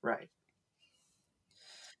 Exactly. Right.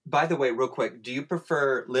 By the way, real quick, do you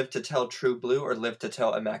prefer Live to Tell True Blue or Live to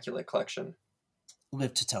Tell Immaculate Collection?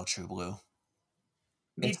 Live to Tell True Blue.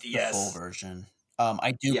 Me, It's the full yes. version.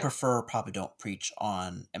 I do Yeah. prefer Papa Don't Preach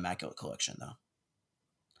on Immaculate Collection, though,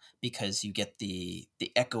 because you get the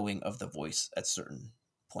echoing of the voice at certain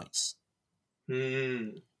points.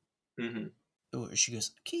 Mm. Mm-hmm. Or she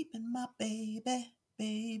goes, "Keeping my baby,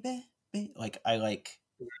 baby, baby." Like, I like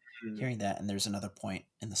hearing that, and there's another point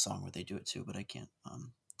in the song where they do it too, but I can't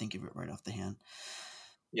think of it right off the hand.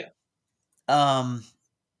 Yeah.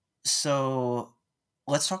 So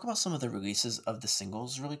let's talk about some of the releases of the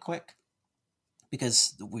singles really quick,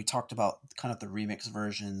 because we talked about kind of the remix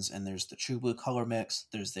versions, and there's the True Blue color mix,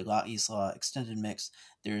 there's the La Isla extended mix,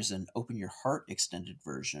 there's an Open Your Heart extended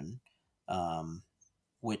version,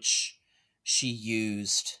 which she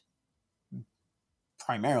used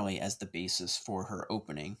primarily as the basis for her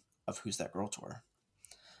opening of Who's That Girl tour.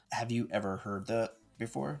 Have you ever heard that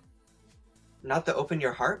before? Not the Open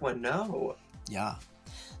Your Heart one, no. Yeah.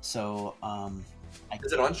 So,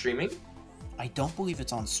 Is it on streaming? I don't believe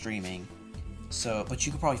it's on streaming. So, but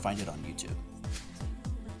you could probably find it on YouTube.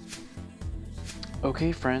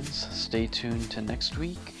 Okay, friends, stay tuned to next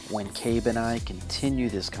week when Cabe and I continue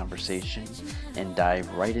this conversation and dive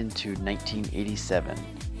right into 1987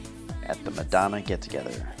 at the Madonna Get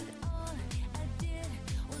Together.